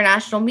for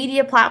international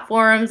media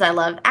platforms. I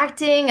love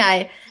acting.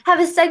 I have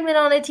a segment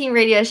on a teen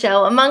radio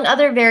show, among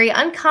other very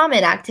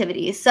uncommon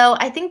activities. So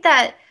I think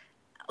that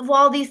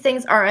while these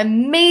things are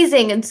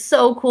amazing and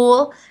so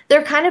cool,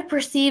 they're kind of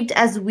perceived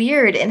as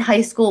weird in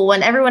high school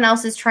when everyone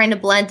else is trying to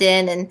blend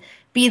in and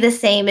be the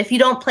same. If you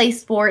don't play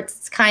sports,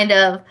 it's kind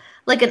of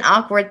like an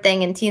awkward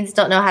thing and teens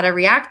don't know how to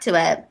react to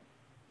it.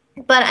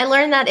 But I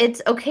learned that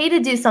it's okay to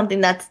do something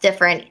that's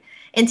different.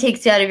 and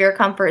takes you out of your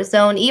comfort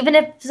zone, even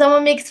if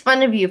someone makes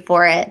fun of you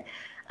for it.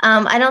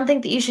 I don't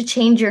think that you should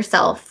change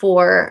yourself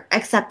for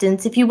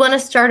acceptance. If you want to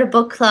start a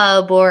book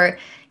club or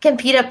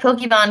compete at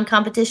Pokemon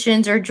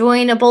competitions or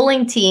join a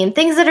bowling team,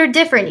 things that are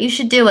different, you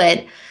should do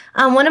it.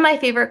 One of my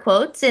favorite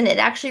quotes, and it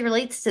actually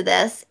relates to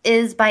this,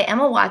 is by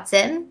Emma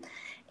Watson.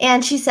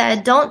 And she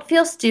said, "Don't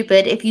feel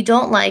stupid if you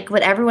don't like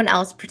what everyone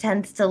else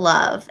pretends to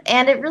love."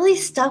 And it really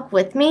stuck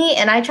with me.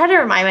 And I try to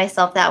remind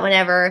myself that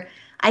whenever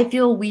I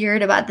feel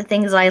weird about the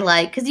things I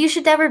like, because you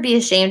should never be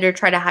ashamed or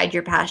try to hide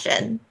your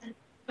passion.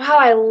 Wow,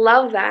 I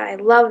love that. I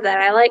love that.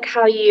 I like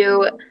how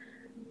you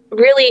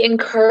really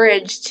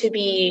encourage to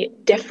be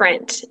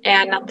different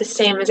and not the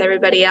same as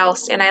everybody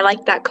else. And I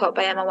like that quote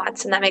by Emma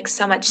Watson. That makes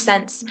so much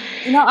sense.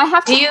 I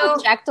have to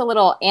project a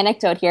little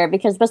anecdote here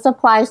because this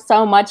applies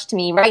so much to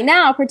me right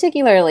now,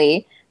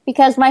 particularly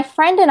because my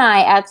friend and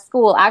I at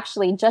school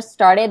actually just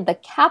started the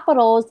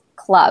Capitals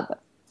Club.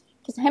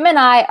 Because him and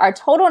I are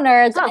total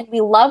nerds and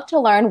we love to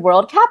learn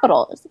world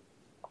capitals.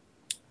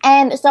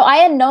 And so I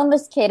had known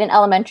this kid in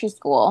elementary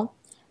school.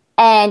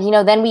 And,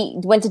 then we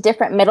went to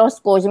different middle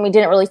schools and we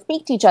didn't really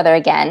speak to each other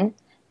again.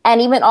 And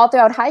even all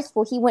throughout high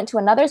school, he went to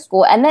another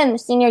school. And then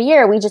senior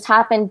year, we just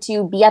happened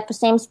to be at the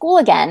same school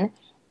again.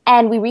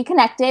 And we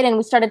reconnected and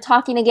we started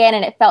talking again.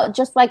 And it felt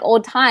just like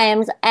old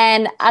times.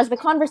 And as the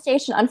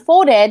conversation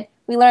unfolded,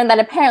 we learned that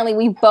apparently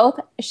we both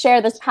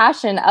share this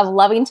passion of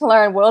loving to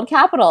learn world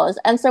capitals.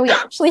 And so we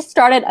actually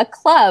started a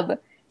club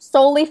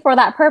solely for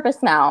that purpose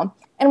now.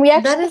 And we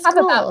actually have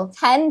about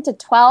 10 to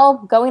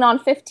 12 going on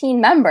 15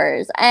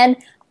 members. And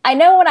I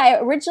know when I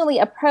originally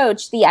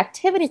approached the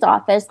activities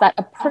office that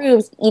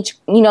approves each,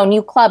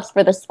 new clubs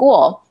for the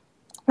school,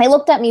 they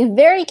looked at me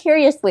very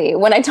curiously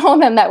when I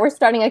told them that we're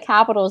starting a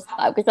capitals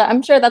club, because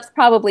I'm sure that's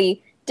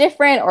probably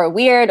different or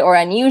weird or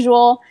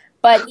unusual,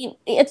 but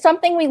it's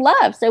something we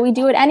love, so we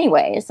do it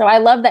anyway. So I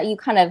love that you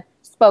kind of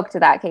spoke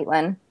to that,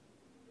 Katelyn.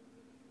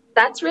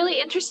 That's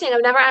really interesting.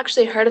 I've never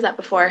actually heard of that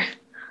before.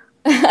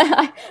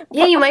 Yeah,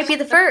 you might be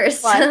the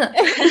first. So,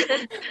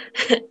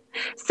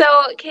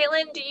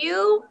 Katelyn, do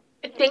you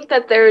think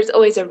that there's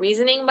always a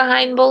reasoning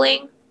behind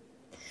bullying?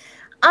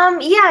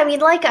 Yeah,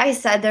 like I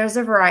said, there's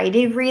a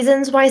variety of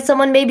reasons why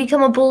someone may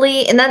become a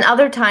bully, and then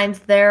other times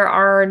there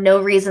are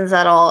no reasons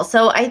at all.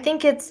 So I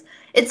think it's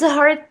a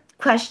hard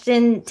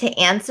question to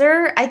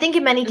answer. I think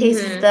in many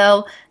cases,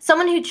 though,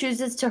 someone who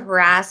chooses to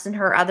harass and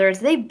hurt others,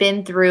 they've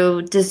been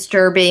through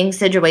disturbing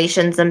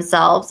situations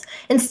themselves,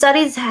 and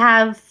studies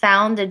have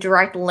found a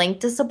direct link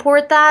to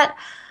support that.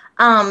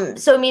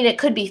 So, it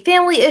could be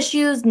family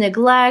issues,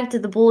 neglect,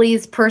 the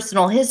bully's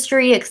personal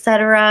history,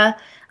 etc.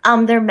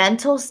 Their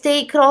mental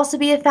state could also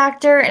be a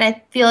factor, and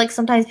I feel like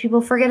sometimes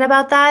people forget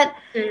about that.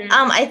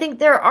 I think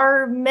there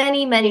are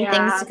many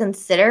things to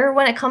consider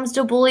when it comes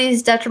to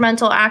bullies'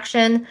 detrimental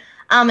action,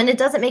 and it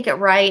doesn't make it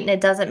right, and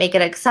it doesn't make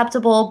it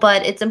acceptable,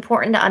 but it's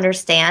important to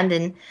understand.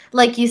 And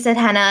like you said,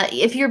 Henna,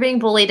 if you're being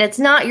bullied, it's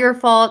not your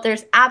fault.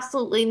 There's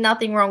absolutely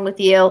nothing wrong with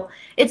you.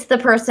 It's the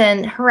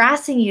person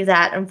harassing you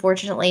that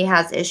unfortunately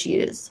has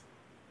issues.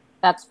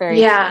 That's very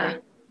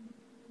true.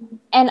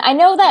 And I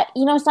know that,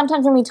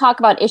 sometimes when we talk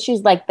about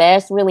issues like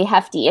this, really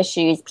hefty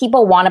issues,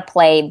 people want to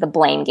play the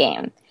blame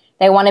game.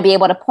 They want to be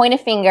able to point a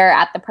finger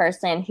at the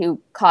person who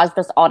caused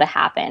this all to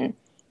happen.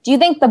 Do you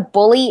think the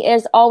bully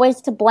is always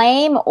to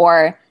blame,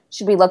 or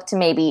should we look to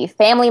maybe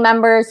family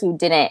members who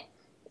didn't,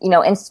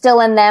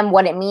 instill in them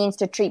what it means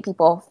to treat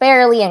people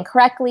fairly and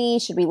correctly?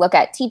 Should we look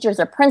at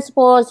teachers or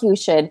principals who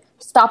should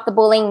stop the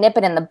bullying, nip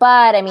it in the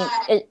bud?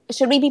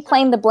 Should we be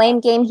playing the blame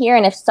game here?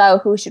 And if so,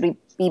 who should we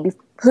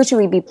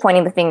be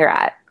pointing the finger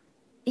at?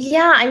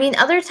 Yeah,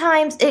 other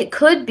times it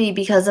could be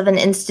because of an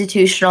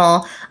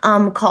institutional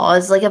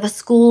cause, like if a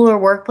school or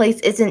workplace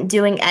isn't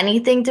doing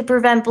anything to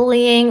prevent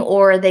bullying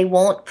or they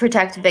won't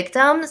protect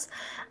victims.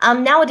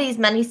 Nowadays,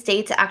 many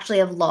states actually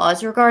have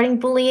laws regarding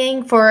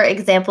bullying. For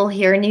example,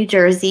 here in New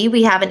Jersey,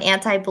 we have an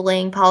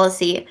anti-bullying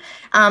policy.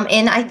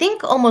 And I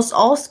think almost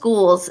all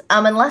schools,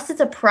 unless it's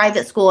a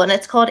private school, and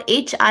it's called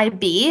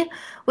HIB,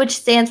 which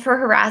stands for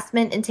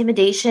harassment,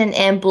 intimidation,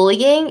 and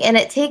bullying. And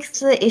it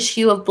takes the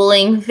issue of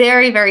bullying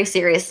very, very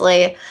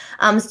seriously.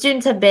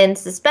 Students have been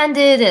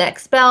suspended and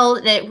expelled,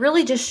 and it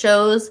really just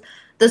shows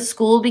the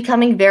school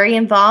becoming very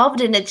involved,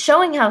 and it's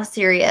showing how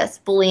serious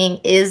bullying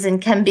is and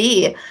can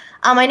be.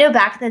 I know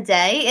back in the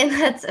day, and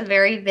that's a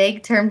very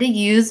vague term to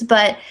use,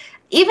 but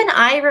even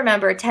I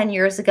remember 10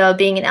 years ago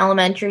being in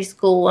elementary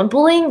school when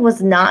bullying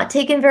was not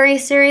taken very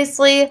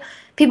seriously.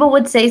 People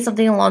would say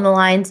something along the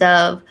lines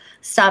of,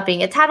 "Stop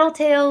being a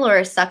tattletale,"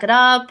 or "Suck it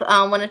up,"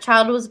 when a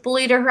child was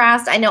bullied or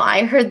harassed. I know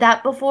I heard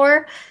that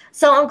before.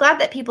 So I'm glad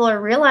that people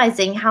are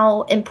realizing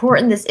how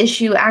important this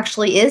issue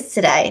actually is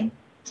today.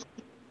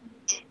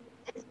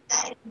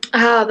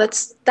 Oh,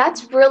 that's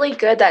really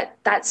good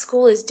that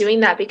school is doing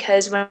that,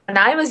 because when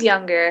I was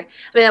younger,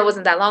 it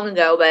wasn't that long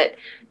ago, but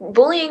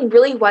bullying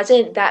really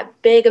wasn't that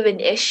big of an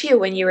issue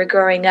when you were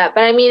growing up.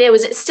 But it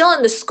was still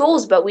in the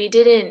schools, but we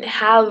didn't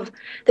have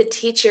the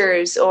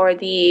teachers or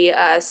the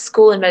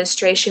school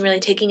administration really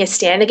taking a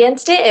stand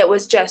against it. It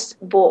was just,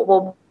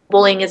 we'll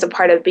bullying is a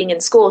part of being in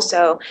school,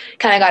 so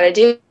kind of got to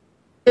deal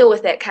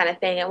with it kind of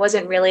thing. It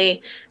wasn't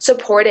really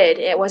supported.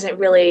 It wasn't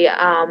really,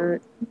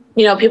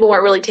 people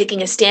weren't really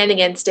taking a stand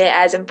against it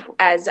as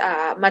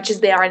much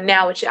as they are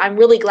now, which I'm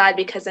really glad,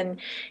 because then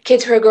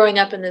kids who are growing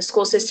up in the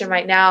school system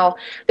right now,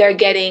 they're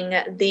getting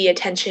the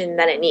attention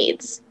that it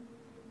needs.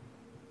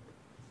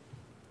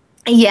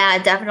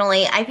 Yeah,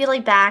 definitely. I feel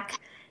like back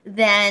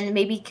then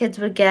maybe kids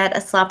would get a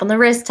slap on the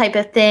wrist type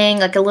of thing,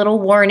 like a little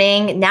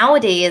warning.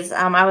 Nowadays,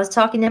 I was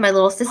talking to my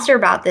little sister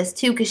about this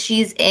too, because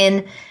she's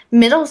in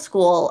middle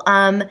school.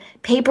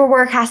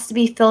 Paperwork has to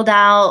be filled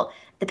out.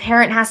 The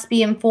parent has to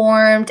be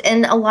informed.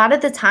 And a lot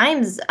of the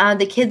times,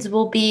 the kids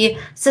will be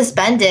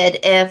suspended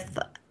if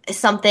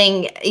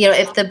something,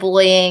 if the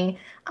bullying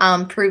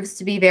proves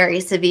to be very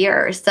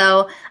severe.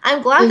 So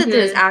I'm glad that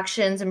those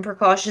actions and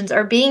precautions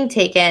are being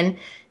taken,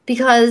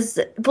 because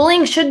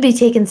bullying should be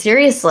taken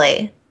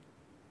seriously.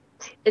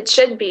 It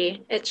should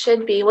be. It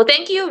should be. Well,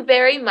 thank you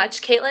very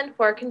much, Katelyn,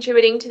 for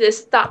contributing to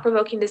this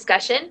thought-provoking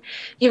discussion.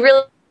 You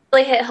really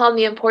hit home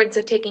the importance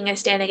of taking a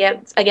stand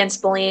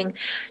against bullying.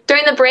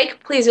 During the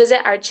break, please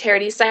visit our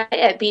charity site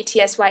at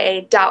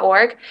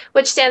btsya.org,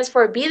 which stands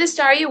for Be the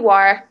Star You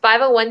Are,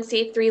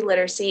 501c3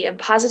 Literacy and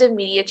Positive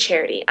Media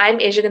Charity. I'm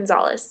Asya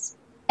Gonzalez.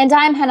 And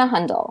I'm Henna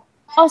Hundal.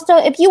 Also,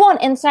 if you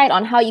want insight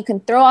on how you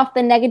can throw off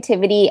the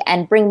negativity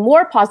and bring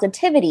more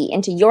positivity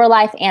into your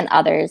life and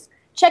others,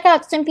 check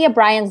out Cynthia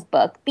Bryan's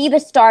book, Be the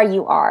Star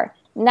You Are,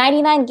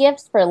 99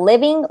 Gifts for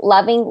Living,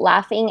 Loving,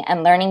 Laughing,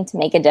 and Learning to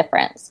Make a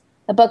Difference.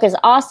 The book is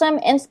awesome,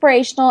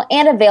 inspirational,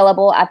 and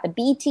available at the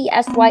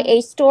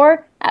BTSYA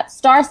store at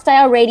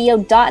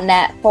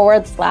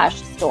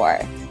starstyleradio.net/store.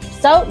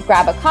 So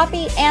grab a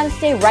copy and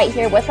stay right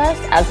here with us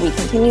as we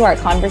continue our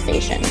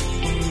conversation.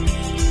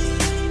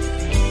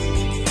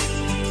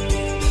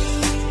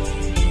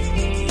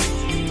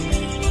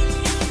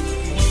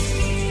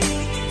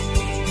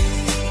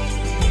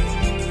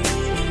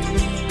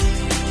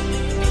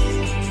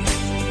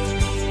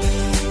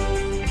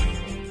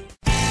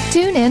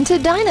 Tune in to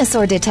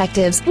Dinosaur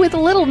Detectives with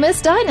Little Miss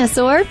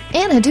Dinosaur,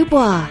 Anna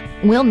Dubois.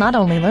 We'll not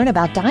only learn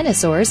about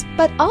dinosaurs,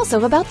 but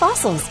also about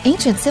fossils,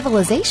 ancient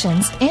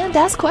civilizations, and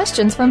ask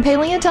questions from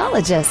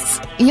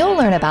paleontologists. You'll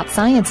learn about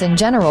science in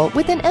general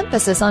with an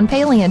emphasis on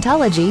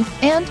paleontology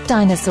and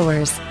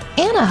dinosaurs.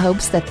 Anna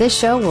hopes that this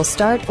show will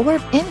start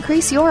or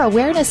increase your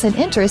awareness and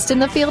interest in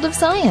the field of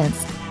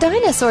science.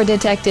 Dinosaur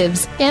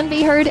Detectives can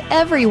be heard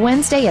every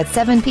Wednesday at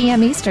 7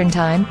 p.m. Eastern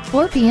Time,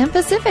 4 p.m.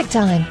 Pacific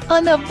Time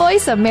on the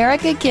Voice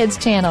America Kids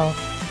channel.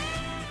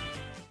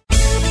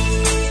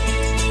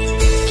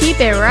 Keep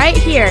it right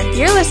here.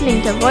 You're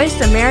listening to Voice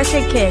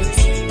America Kids.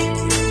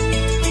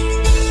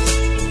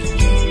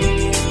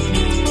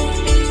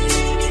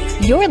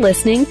 You're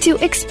listening to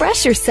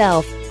Express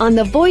Yourself on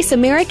the Voice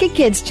America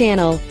Kids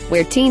channel,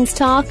 where teens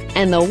talk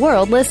and the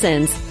world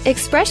listens.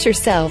 Express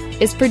Yourself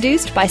is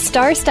produced by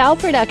Star Style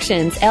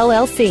Productions,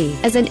 LLC,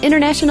 as an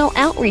international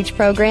outreach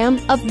program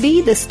of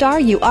Be the Star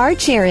You Are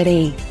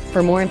charity.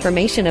 For more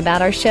information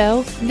about our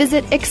show,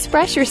 visit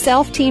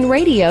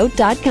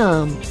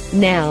expressyourselfteenradio.com.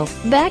 Now,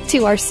 back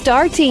to our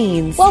star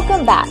teens.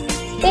 Welcome back.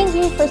 Thank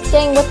you for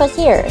staying with us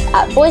here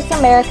at Voice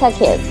America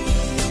Kids.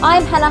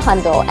 I'm Henna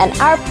Hundal, and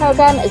our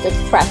program is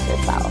Express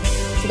Yourself.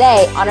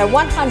 Today, on our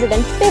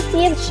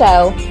 150th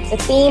show, the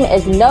theme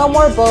is No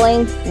More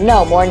Bullying,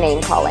 No More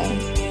Name Calling.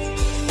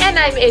 And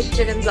I'm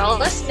Asya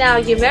Gonzalez. Now,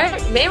 you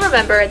may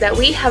remember that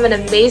we have an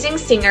amazing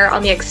singer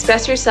on the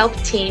Express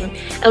Yourself team,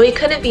 and we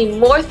couldn't be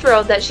more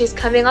thrilled that she's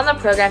coming on the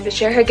program to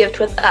share her gift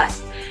with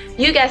us.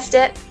 You guessed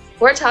it,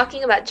 we're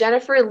talking about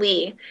Jennifer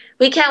Lee.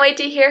 We can't wait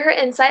to hear her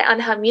insight on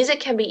how music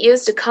can be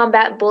used to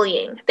combat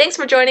bullying. Thanks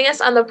for joining us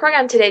on the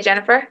program today,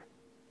 Jennifer.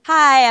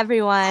 Hi,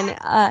 everyone.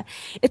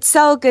 It's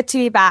so good to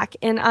be back,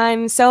 and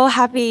I'm so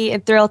happy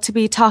and thrilled to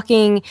be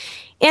talking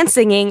and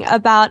singing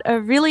about a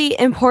really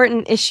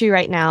important issue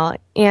right now.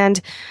 And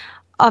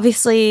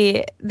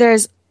obviously,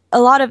 there's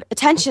a lot of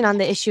attention on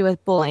the issue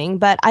with bullying,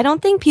 but I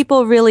don't think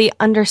people really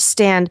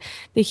understand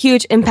the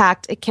huge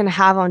impact it can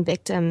have on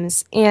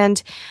victims.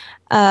 And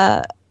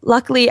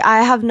luckily,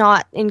 I have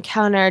not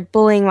encountered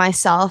bullying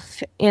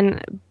myself,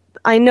 and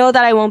I know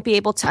that I won't be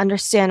able to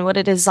understand what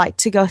it is like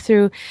to go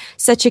through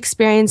such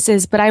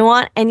experiences, but I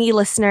want any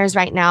listeners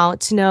right now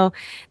to know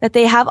that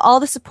they have all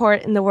the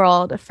support in the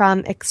world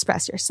from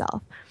Express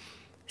Yourself.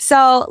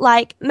 So,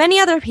 like many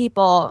other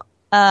people,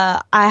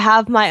 I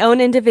have my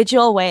own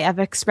individual way of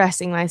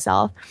expressing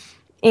myself,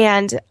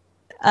 and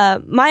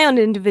my own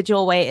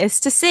individual way is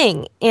to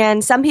sing.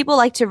 And some people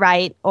like to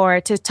write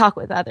or to talk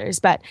with others,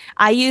 but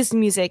I use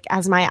music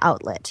as my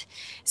outlet.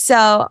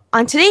 So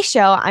on today's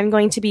show, I'm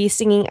going to be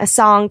singing a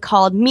song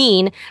called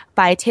Mean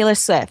by Taylor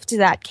Swift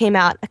that came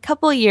out a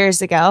couple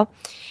years ago.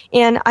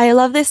 And I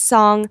love this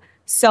song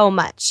so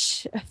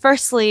much.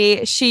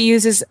 Firstly, she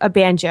uses a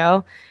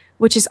banjo,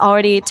 which is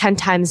already 10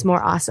 times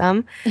more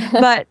awesome.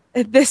 But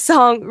this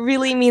song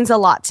really means a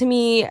lot to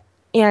me.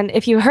 And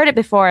if you've heard it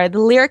before, the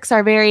lyrics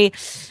are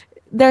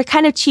they're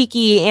kind of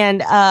cheeky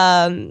and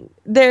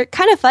they're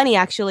kind of funny,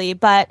 actually.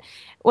 But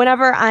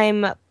whenever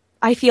I'm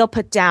I feel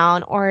put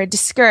down or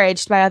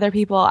discouraged by other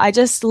people, I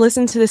just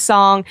listen to the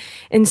song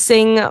and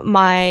sing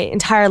my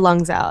entire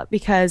lungs out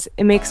because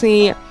it makes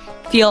me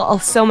feel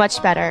so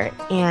much better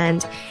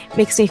and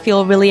makes me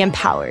feel really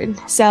empowered.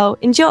 So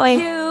enjoy.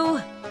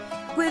 You,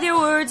 with your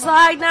words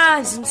like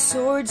knives and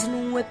swords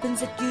and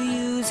weapons that you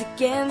use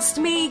against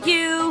me,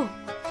 you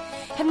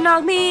have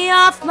knocked me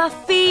off my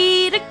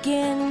feet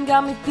again,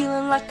 got me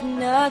feeling like I'm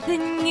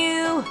nothing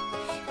new.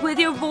 With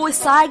your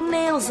voice like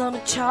nails on a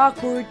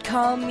chalkboard,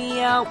 call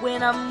me out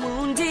when I'm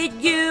wounded.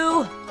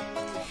 You,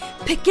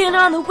 picking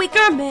on the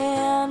weaker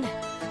man.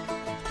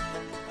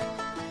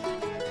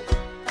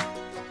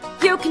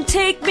 You can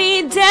take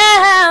me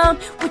down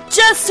with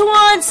just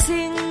one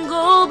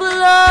single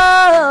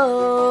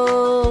blow.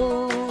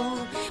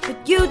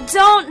 But you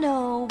don't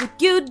know,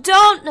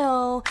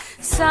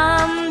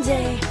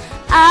 someday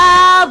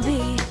I'll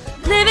be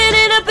living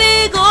in a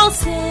big old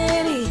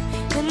city,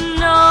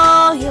 and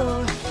all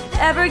you're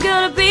ever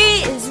gonna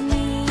be is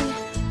me.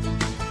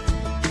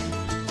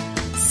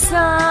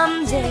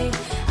 Someday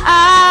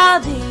I'll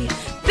be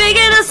big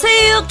enough so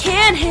you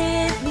can't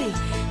hit me,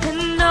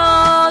 and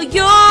all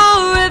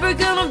you're ever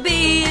gonna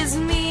be is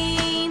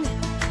mean.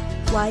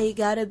 Why you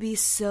gotta be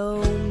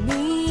so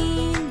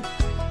mean?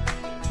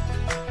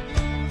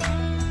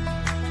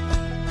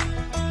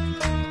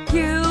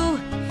 You,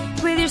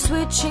 with your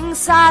switching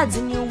sides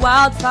and your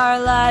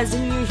wildfire lies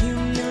and your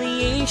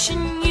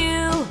humiliation,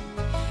 you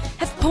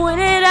have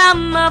pointed out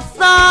my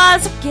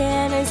flaws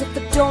again, as if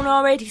I don't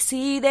already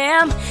see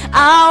them.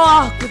 I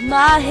walk with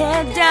my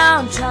head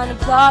down, trying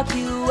to block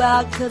you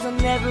out, 'cause I'll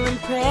never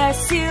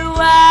impress you.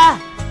 I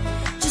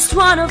just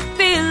wanna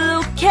feel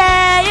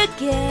okay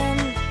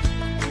again.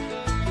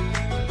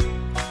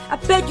 I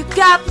bet you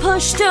got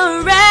pushed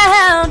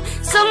around,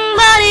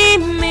 somebody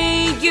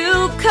made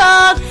you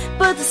cold,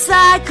 but the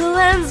cycle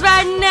ends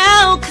right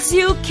now, 'cause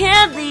you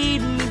can't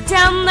lead me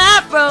down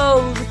that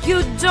road. What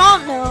you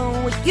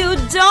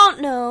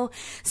don't know,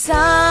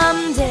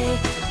 someday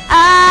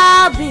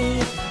I'll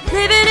be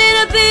living in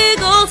a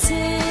big old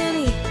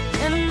city,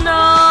 and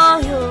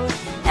all you're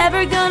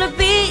ever gonna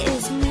be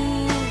is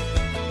me.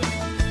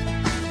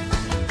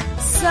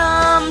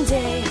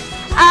 Someday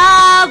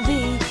I'll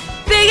be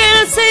big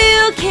enough so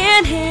you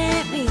can't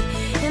hit me,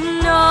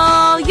 and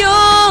all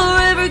you're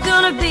ever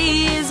gonna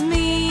be is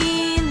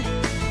mean.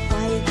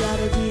 Why you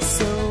gotta be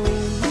so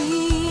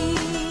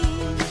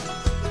mean?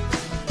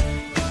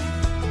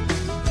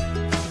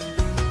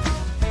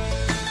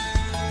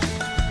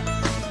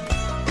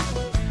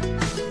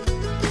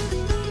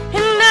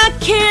 And I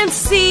can't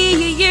see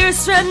you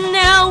years from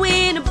now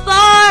in a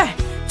bar,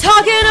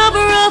 talking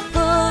over a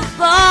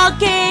football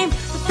game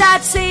with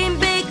that same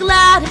big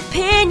loud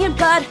opinion,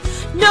 but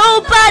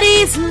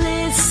nobody's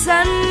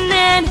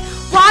listening,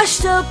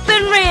 washed up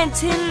and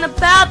ranting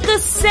about the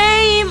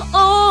same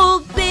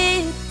old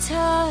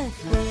bitter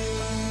thing.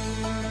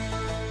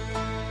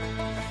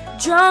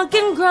 Drunk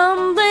and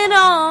grumbling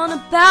on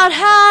about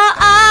how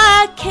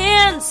I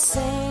can't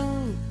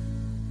sing,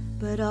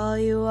 but all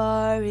you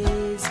are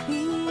is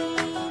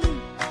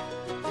mean.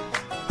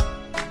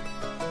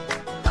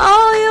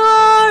 All you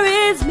are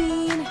is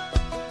mean,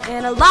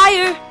 and a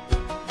liar,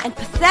 and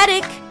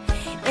pathetic,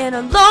 and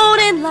alone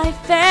in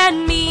life,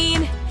 and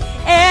mean,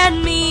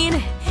 and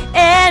mean,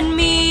 and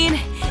mean,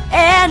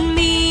 and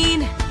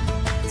mean.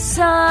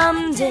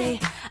 Someday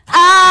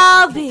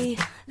I'll be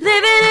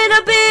living in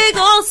a big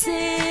old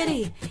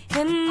city,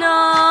 and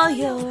all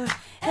you're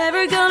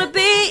ever gonna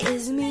be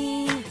is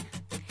me.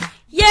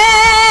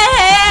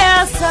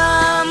 Yeah,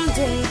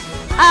 someday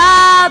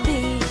I'll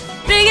be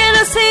big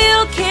enough so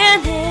you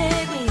can't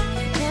hit me,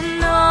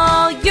 and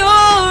all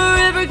you're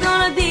ever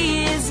gonna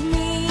be is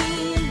me.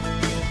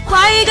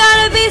 Why you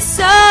gotta be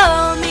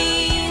so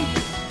mean?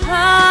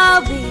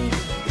 I'll be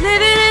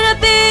living in a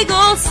big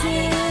old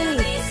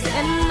city,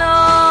 and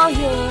all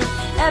you're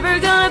ever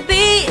gonna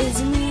be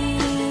is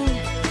mean.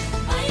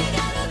 Why you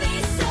gotta be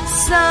so mean?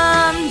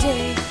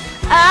 Someday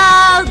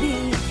I'll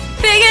be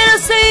big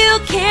enough so you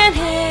can't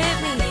hit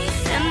me,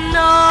 and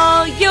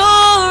all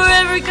you're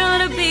ever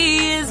gonna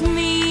be is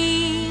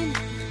mean.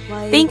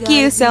 Thank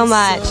you so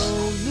much.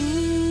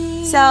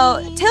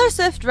 So Taylor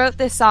Swift wrote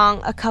this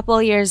song a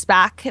couple years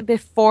back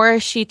before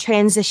she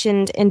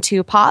transitioned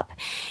into pop,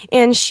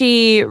 and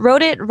she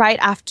wrote it right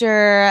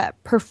after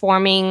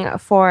performing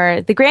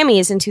for the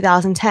Grammys in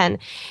 2010.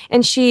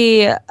 And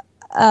she,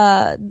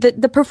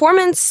 the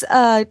performance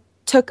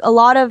took a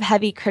lot of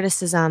heavy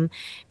criticism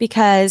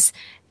because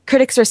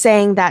critics were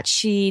saying that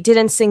she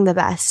didn't sing the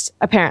best,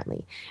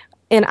 apparently.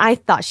 And I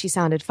thought she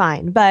sounded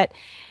fine, but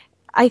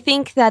I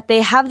think that they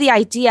have the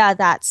idea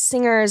that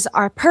singers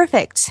are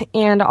perfect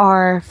and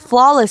are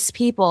flawless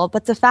people,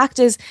 but the fact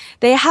is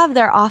they have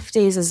their off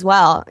days as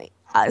well.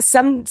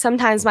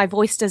 Sometimes my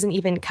voice doesn't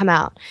even come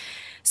out.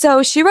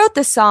 So she wrote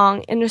this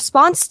song in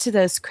response to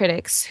those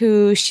critics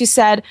who she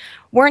said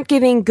weren't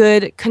giving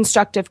good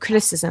constructive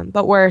criticism,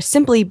 but were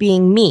simply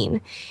being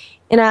mean.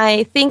 And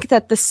I think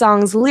that the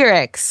song's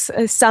lyrics,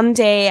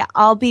 someday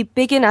I'll be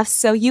big enough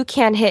so you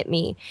can't hit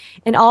me,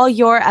 and all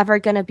you're ever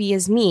gonna be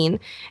is mean.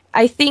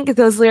 I think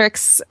those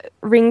lyrics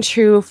ring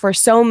true for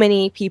so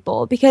many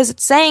people because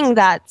it's saying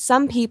that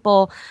some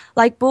people,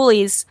 like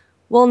bullies,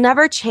 will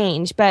never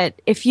change,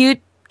 but if you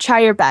try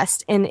your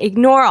best and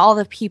ignore all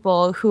the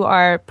people who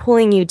are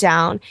pulling you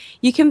down,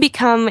 you can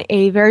become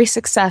a very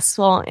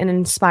successful and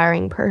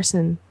inspiring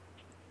person.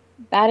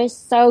 That is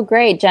so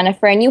great,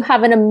 Jennifer. And you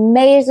have an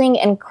amazing,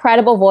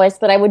 incredible voice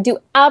that I would do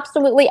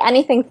absolutely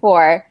anything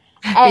for.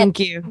 Thank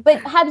you. But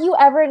have you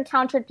ever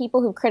encountered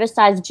people who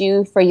criticized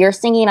you for your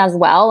singing as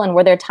well? And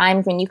were there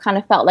times when you kind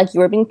of felt like you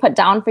were being put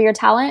down for your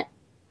talent?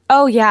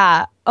 Oh,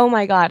 yeah. Oh,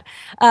 my God.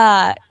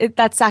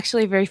 That's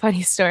actually a very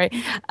funny story.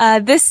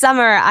 This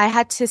summer, I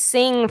had to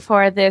sing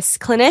for this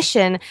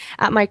clinician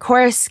at my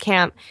chorus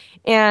camp,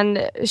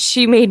 and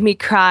she made me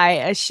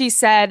cry. She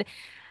said,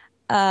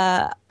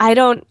 I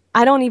don't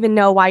even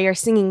know why you're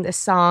singing this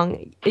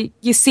song.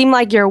 You seem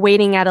like you're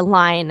waiting at a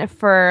line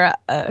for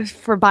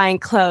buying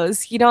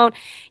clothes. You're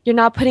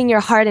not putting your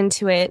heart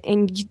into it,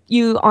 and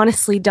you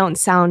honestly don't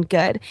sound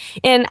good.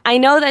 And I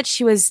know that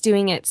she was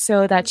doing it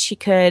so that she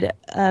could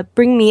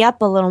bring me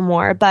up a little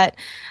more, but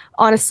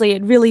honestly,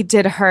 it really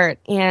did hurt.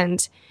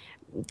 And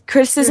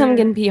criticism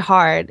can be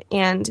hard,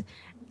 and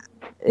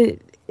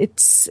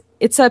it's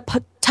a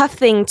tough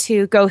thing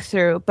to go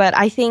through. But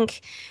I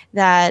think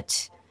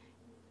that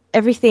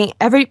every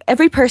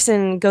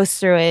person goes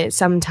through it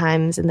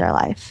sometimes in their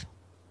life.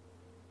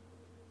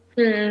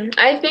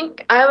 I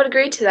think I would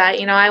agree to that.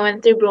 I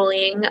went through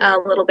bullying a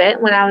little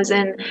bit when I was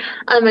in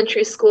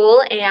elementary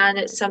school,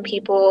 and some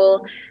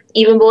people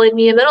even bullied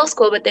me in middle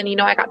school, but then,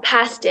 I got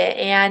past it.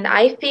 And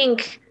I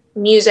think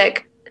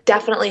music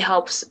definitely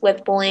helps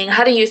with bullying.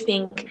 How do you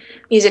think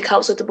music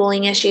helps with the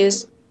bullying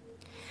issues?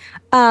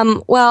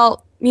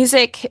 Well,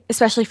 music,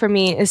 especially for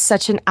me, is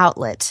such an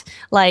outlet.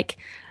 Like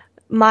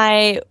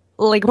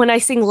when I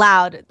sing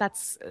loud,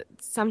 that's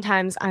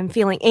sometimes I'm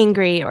feeling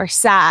angry or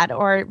sad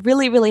or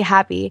really, really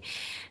happy.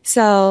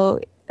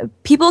 So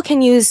people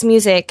can use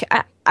music.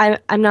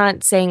 I'm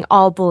not saying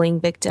all bullying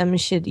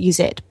victims should use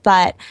it,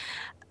 but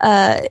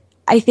I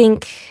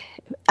think,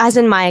 as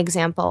in my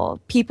example,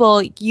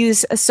 people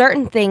use a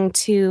certain thing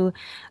to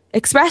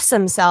express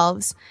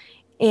themselves,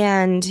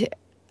 and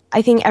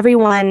I think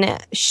everyone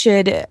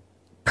should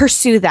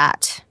pursue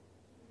that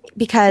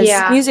because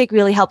music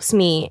really helps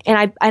me,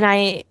 and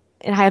I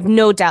have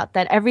no doubt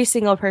that every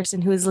single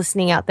person who is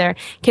listening out there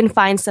can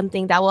find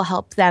something that will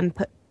help them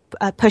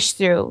push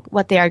through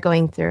what they are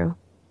going through.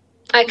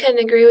 I couldn't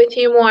agree with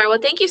you more. Well,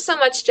 thank you so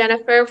much,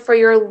 Jennifer, for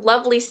your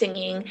lovely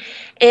singing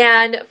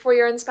and for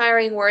your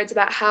inspiring words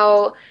about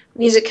how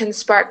music can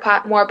spark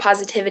more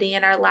positivity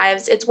in our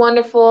lives. It's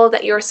wonderful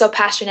that you're so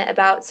passionate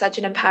about such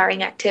an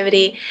empowering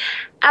activity.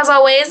 As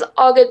always,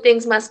 all good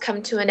things must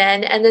come to an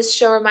end, and this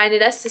show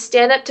reminded us to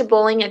stand up to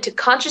bullying and to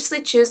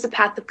consciously choose the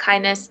path of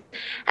kindness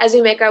as we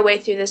make our way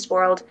through this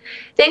world.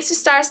 Thanks to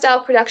Star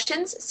Style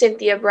Productions,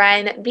 Cynthia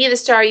Bryan, Be the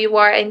Star You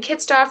Are, and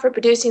Kidstar for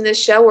producing this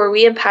show where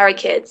we empower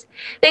kids.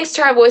 Thanks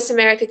to our Voice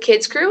America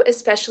Kids crew,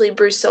 especially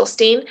Bruce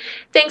Silstein.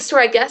 Thanks to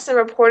our guests and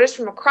reporters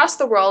from across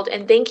the world,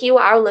 and thank you,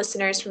 our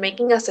listeners, for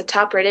making us a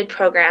top-rated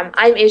program.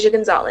 I'm Asya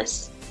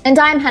Gonzalez. And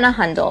I'm Henna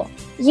Hundal.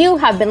 You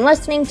have been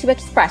listening to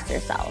Express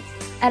Yourself,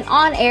 an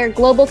on-air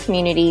global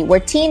community where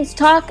teens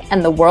talk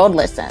and the world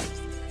listens.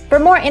 For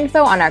more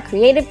info on our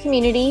creative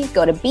community,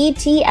 go to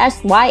btsya.org.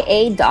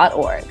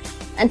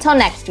 Until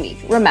next week,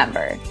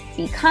 remember,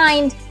 be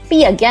kind,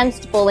 be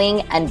against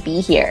bullying, and be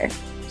here.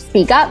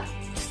 Speak up,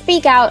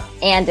 speak out,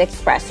 and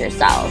express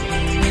yourself.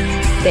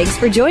 Thanks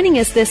for joining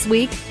us this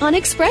week on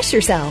Express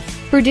Yourself,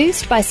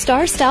 produced by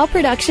Star Style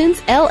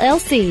Productions,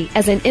 LLC,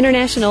 as an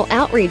international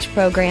outreach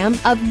program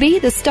of Be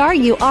the Star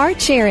You Are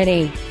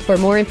charity. For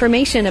more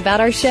information about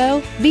our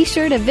show, be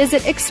sure to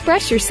visit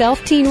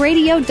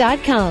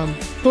ExpressYourselfTeenRadio.com.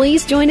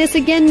 Please join us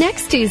again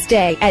next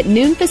Tuesday at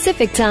noon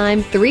Pacific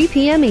Time, 3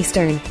 p.m.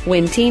 Eastern,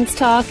 when teens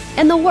talk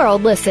and the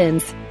world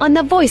listens on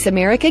the Voice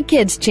America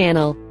Kids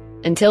channel.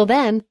 Until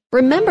then,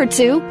 remember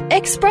to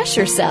express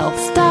yourself.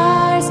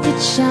 Stars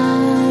could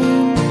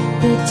shine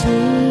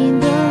between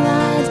the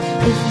lines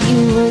if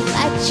you would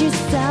let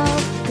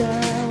yourself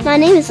go. My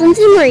name is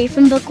Lindsay Marie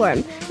from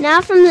Bookworm.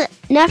 Now from the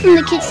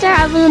Kid Star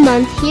Album of the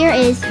Month, here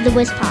is the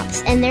Whiz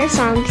Pops and their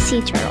song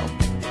Sea Turtle.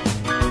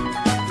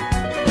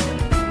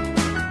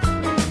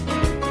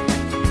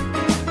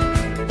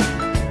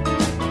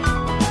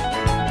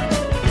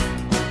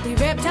 We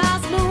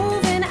reptiles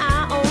move in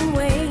our own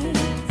ways.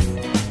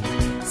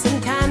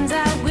 Sometimes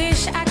I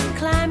wish I could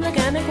climb like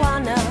an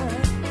iguana,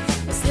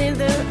 or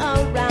slither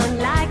around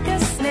like a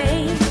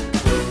snake.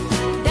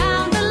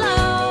 Down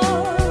below,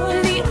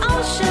 the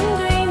ocean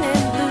green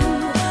and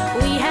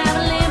blue, we have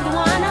lived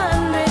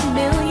 100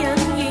 million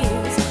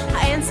years.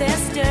 Our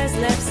ancestors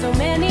left so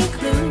many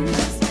clues.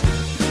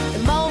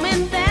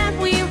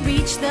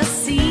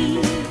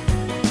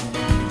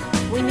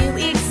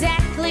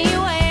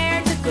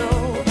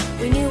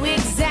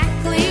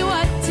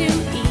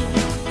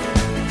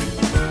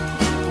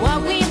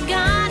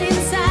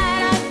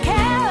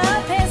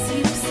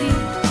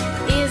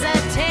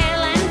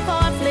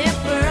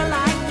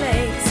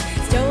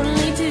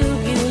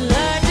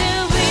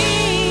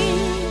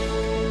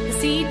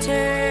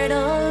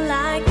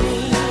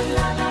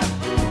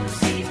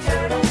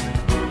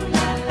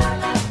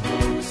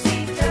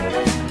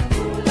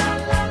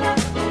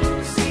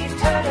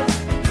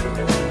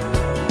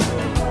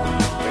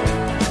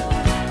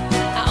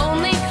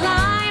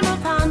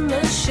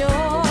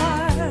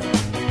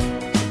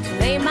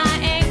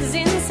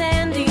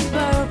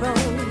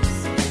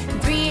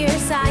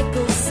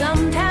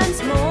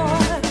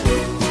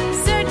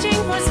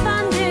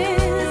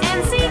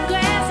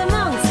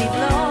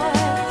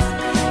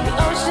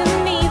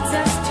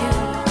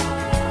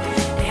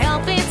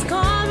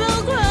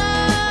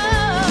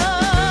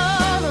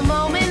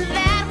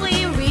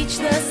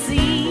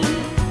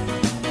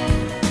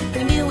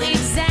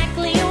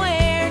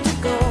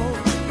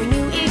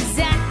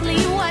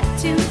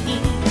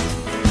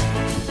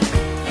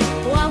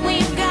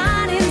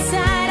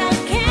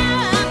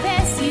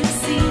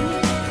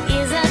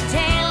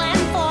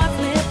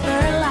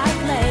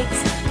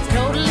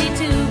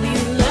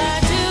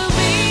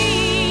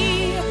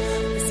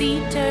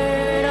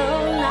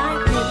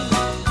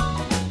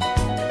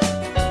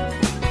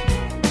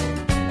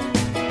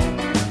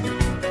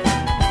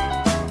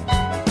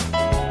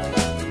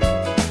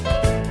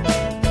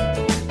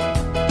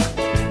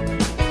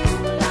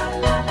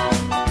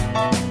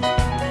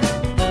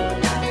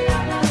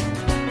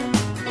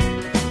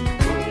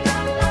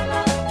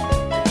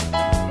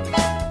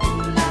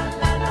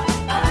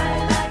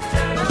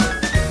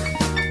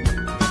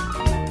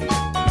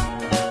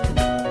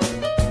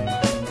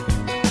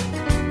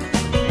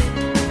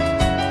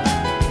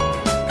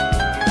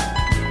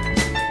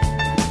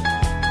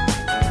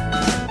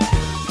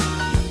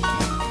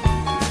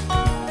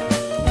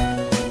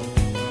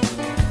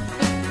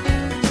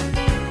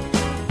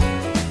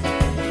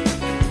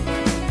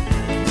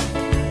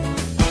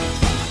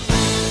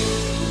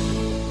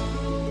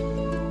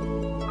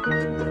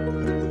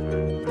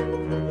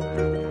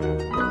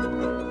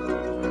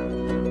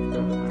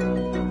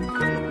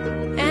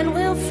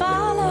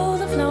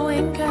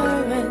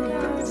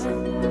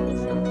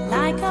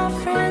 our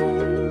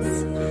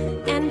friends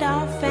and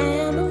our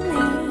families.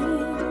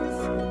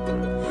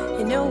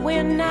 You know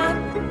we're not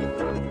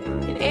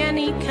in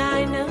any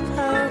kind of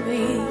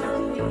hurry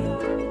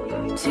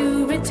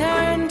to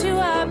return to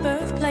our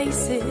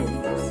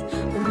birthplaces.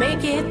 We'll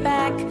make it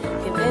back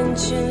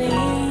eventually.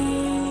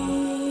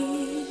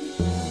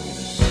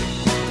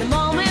 The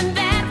moment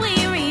that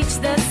we reach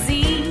the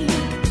sea,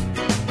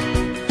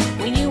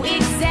 we knew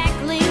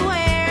exactly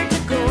where to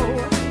go.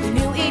 We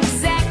knew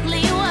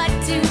exactly what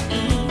to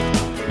eat.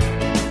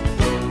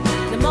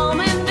 The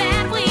moment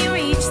that we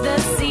reach the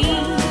sea,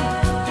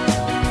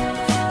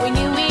 we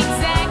knew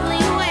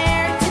exactly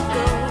where to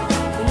go.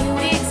 We knew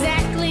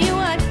exactly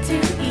what to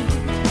eat.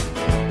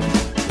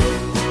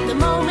 The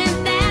moment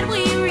that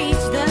we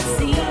reach the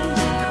sea,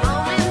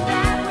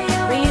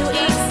 we knew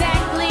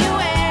exactly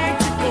where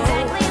to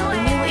go. We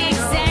knew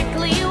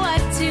exactly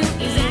what to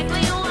eat.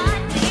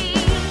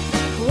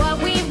 What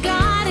we've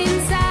got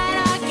inside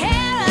our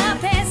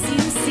carapace,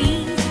 you see,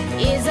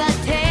 is a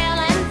tail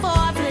and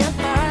four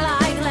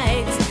flipper-like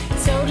legs.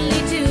 It's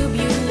totally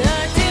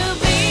tubular to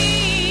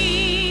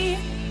be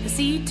a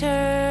sea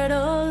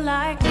turtle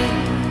like me.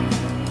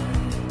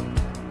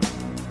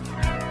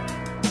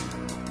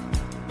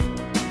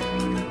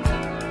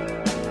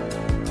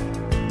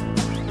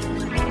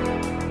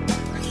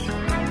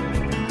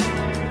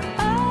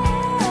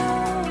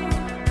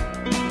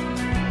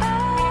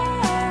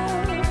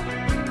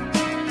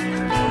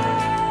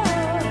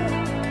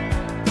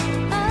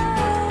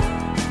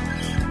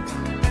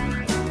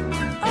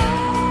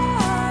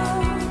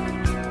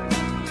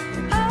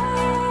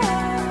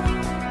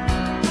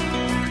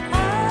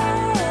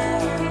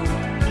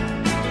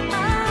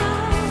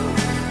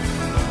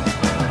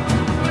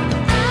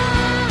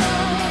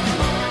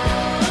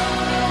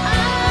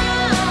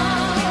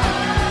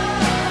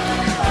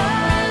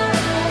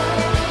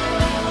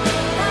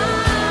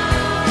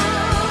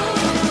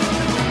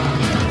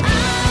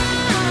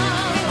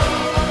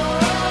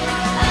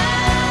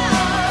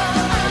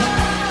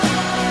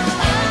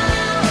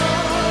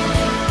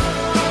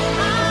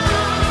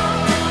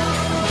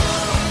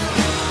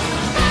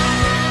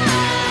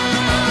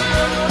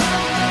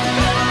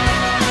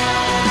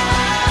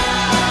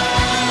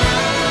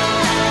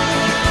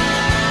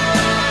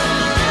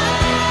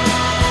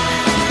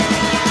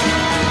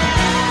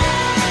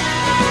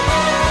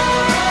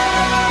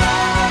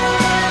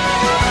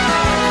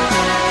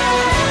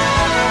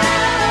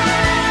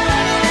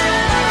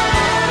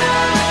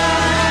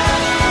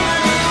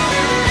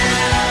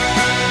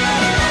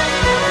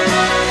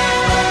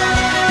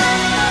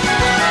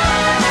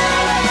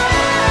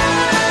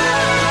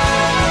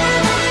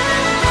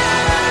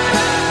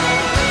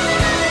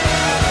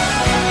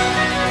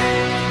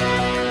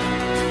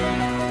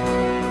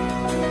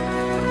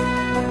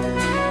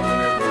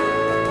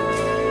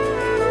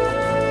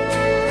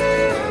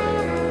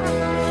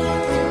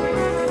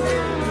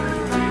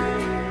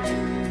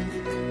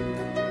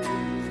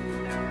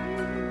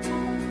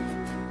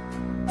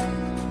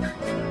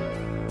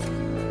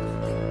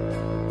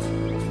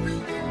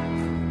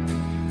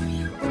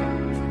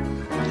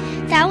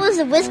 That was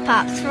the Whiz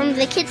Pops from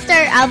the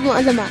Kidstar album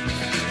of the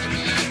month.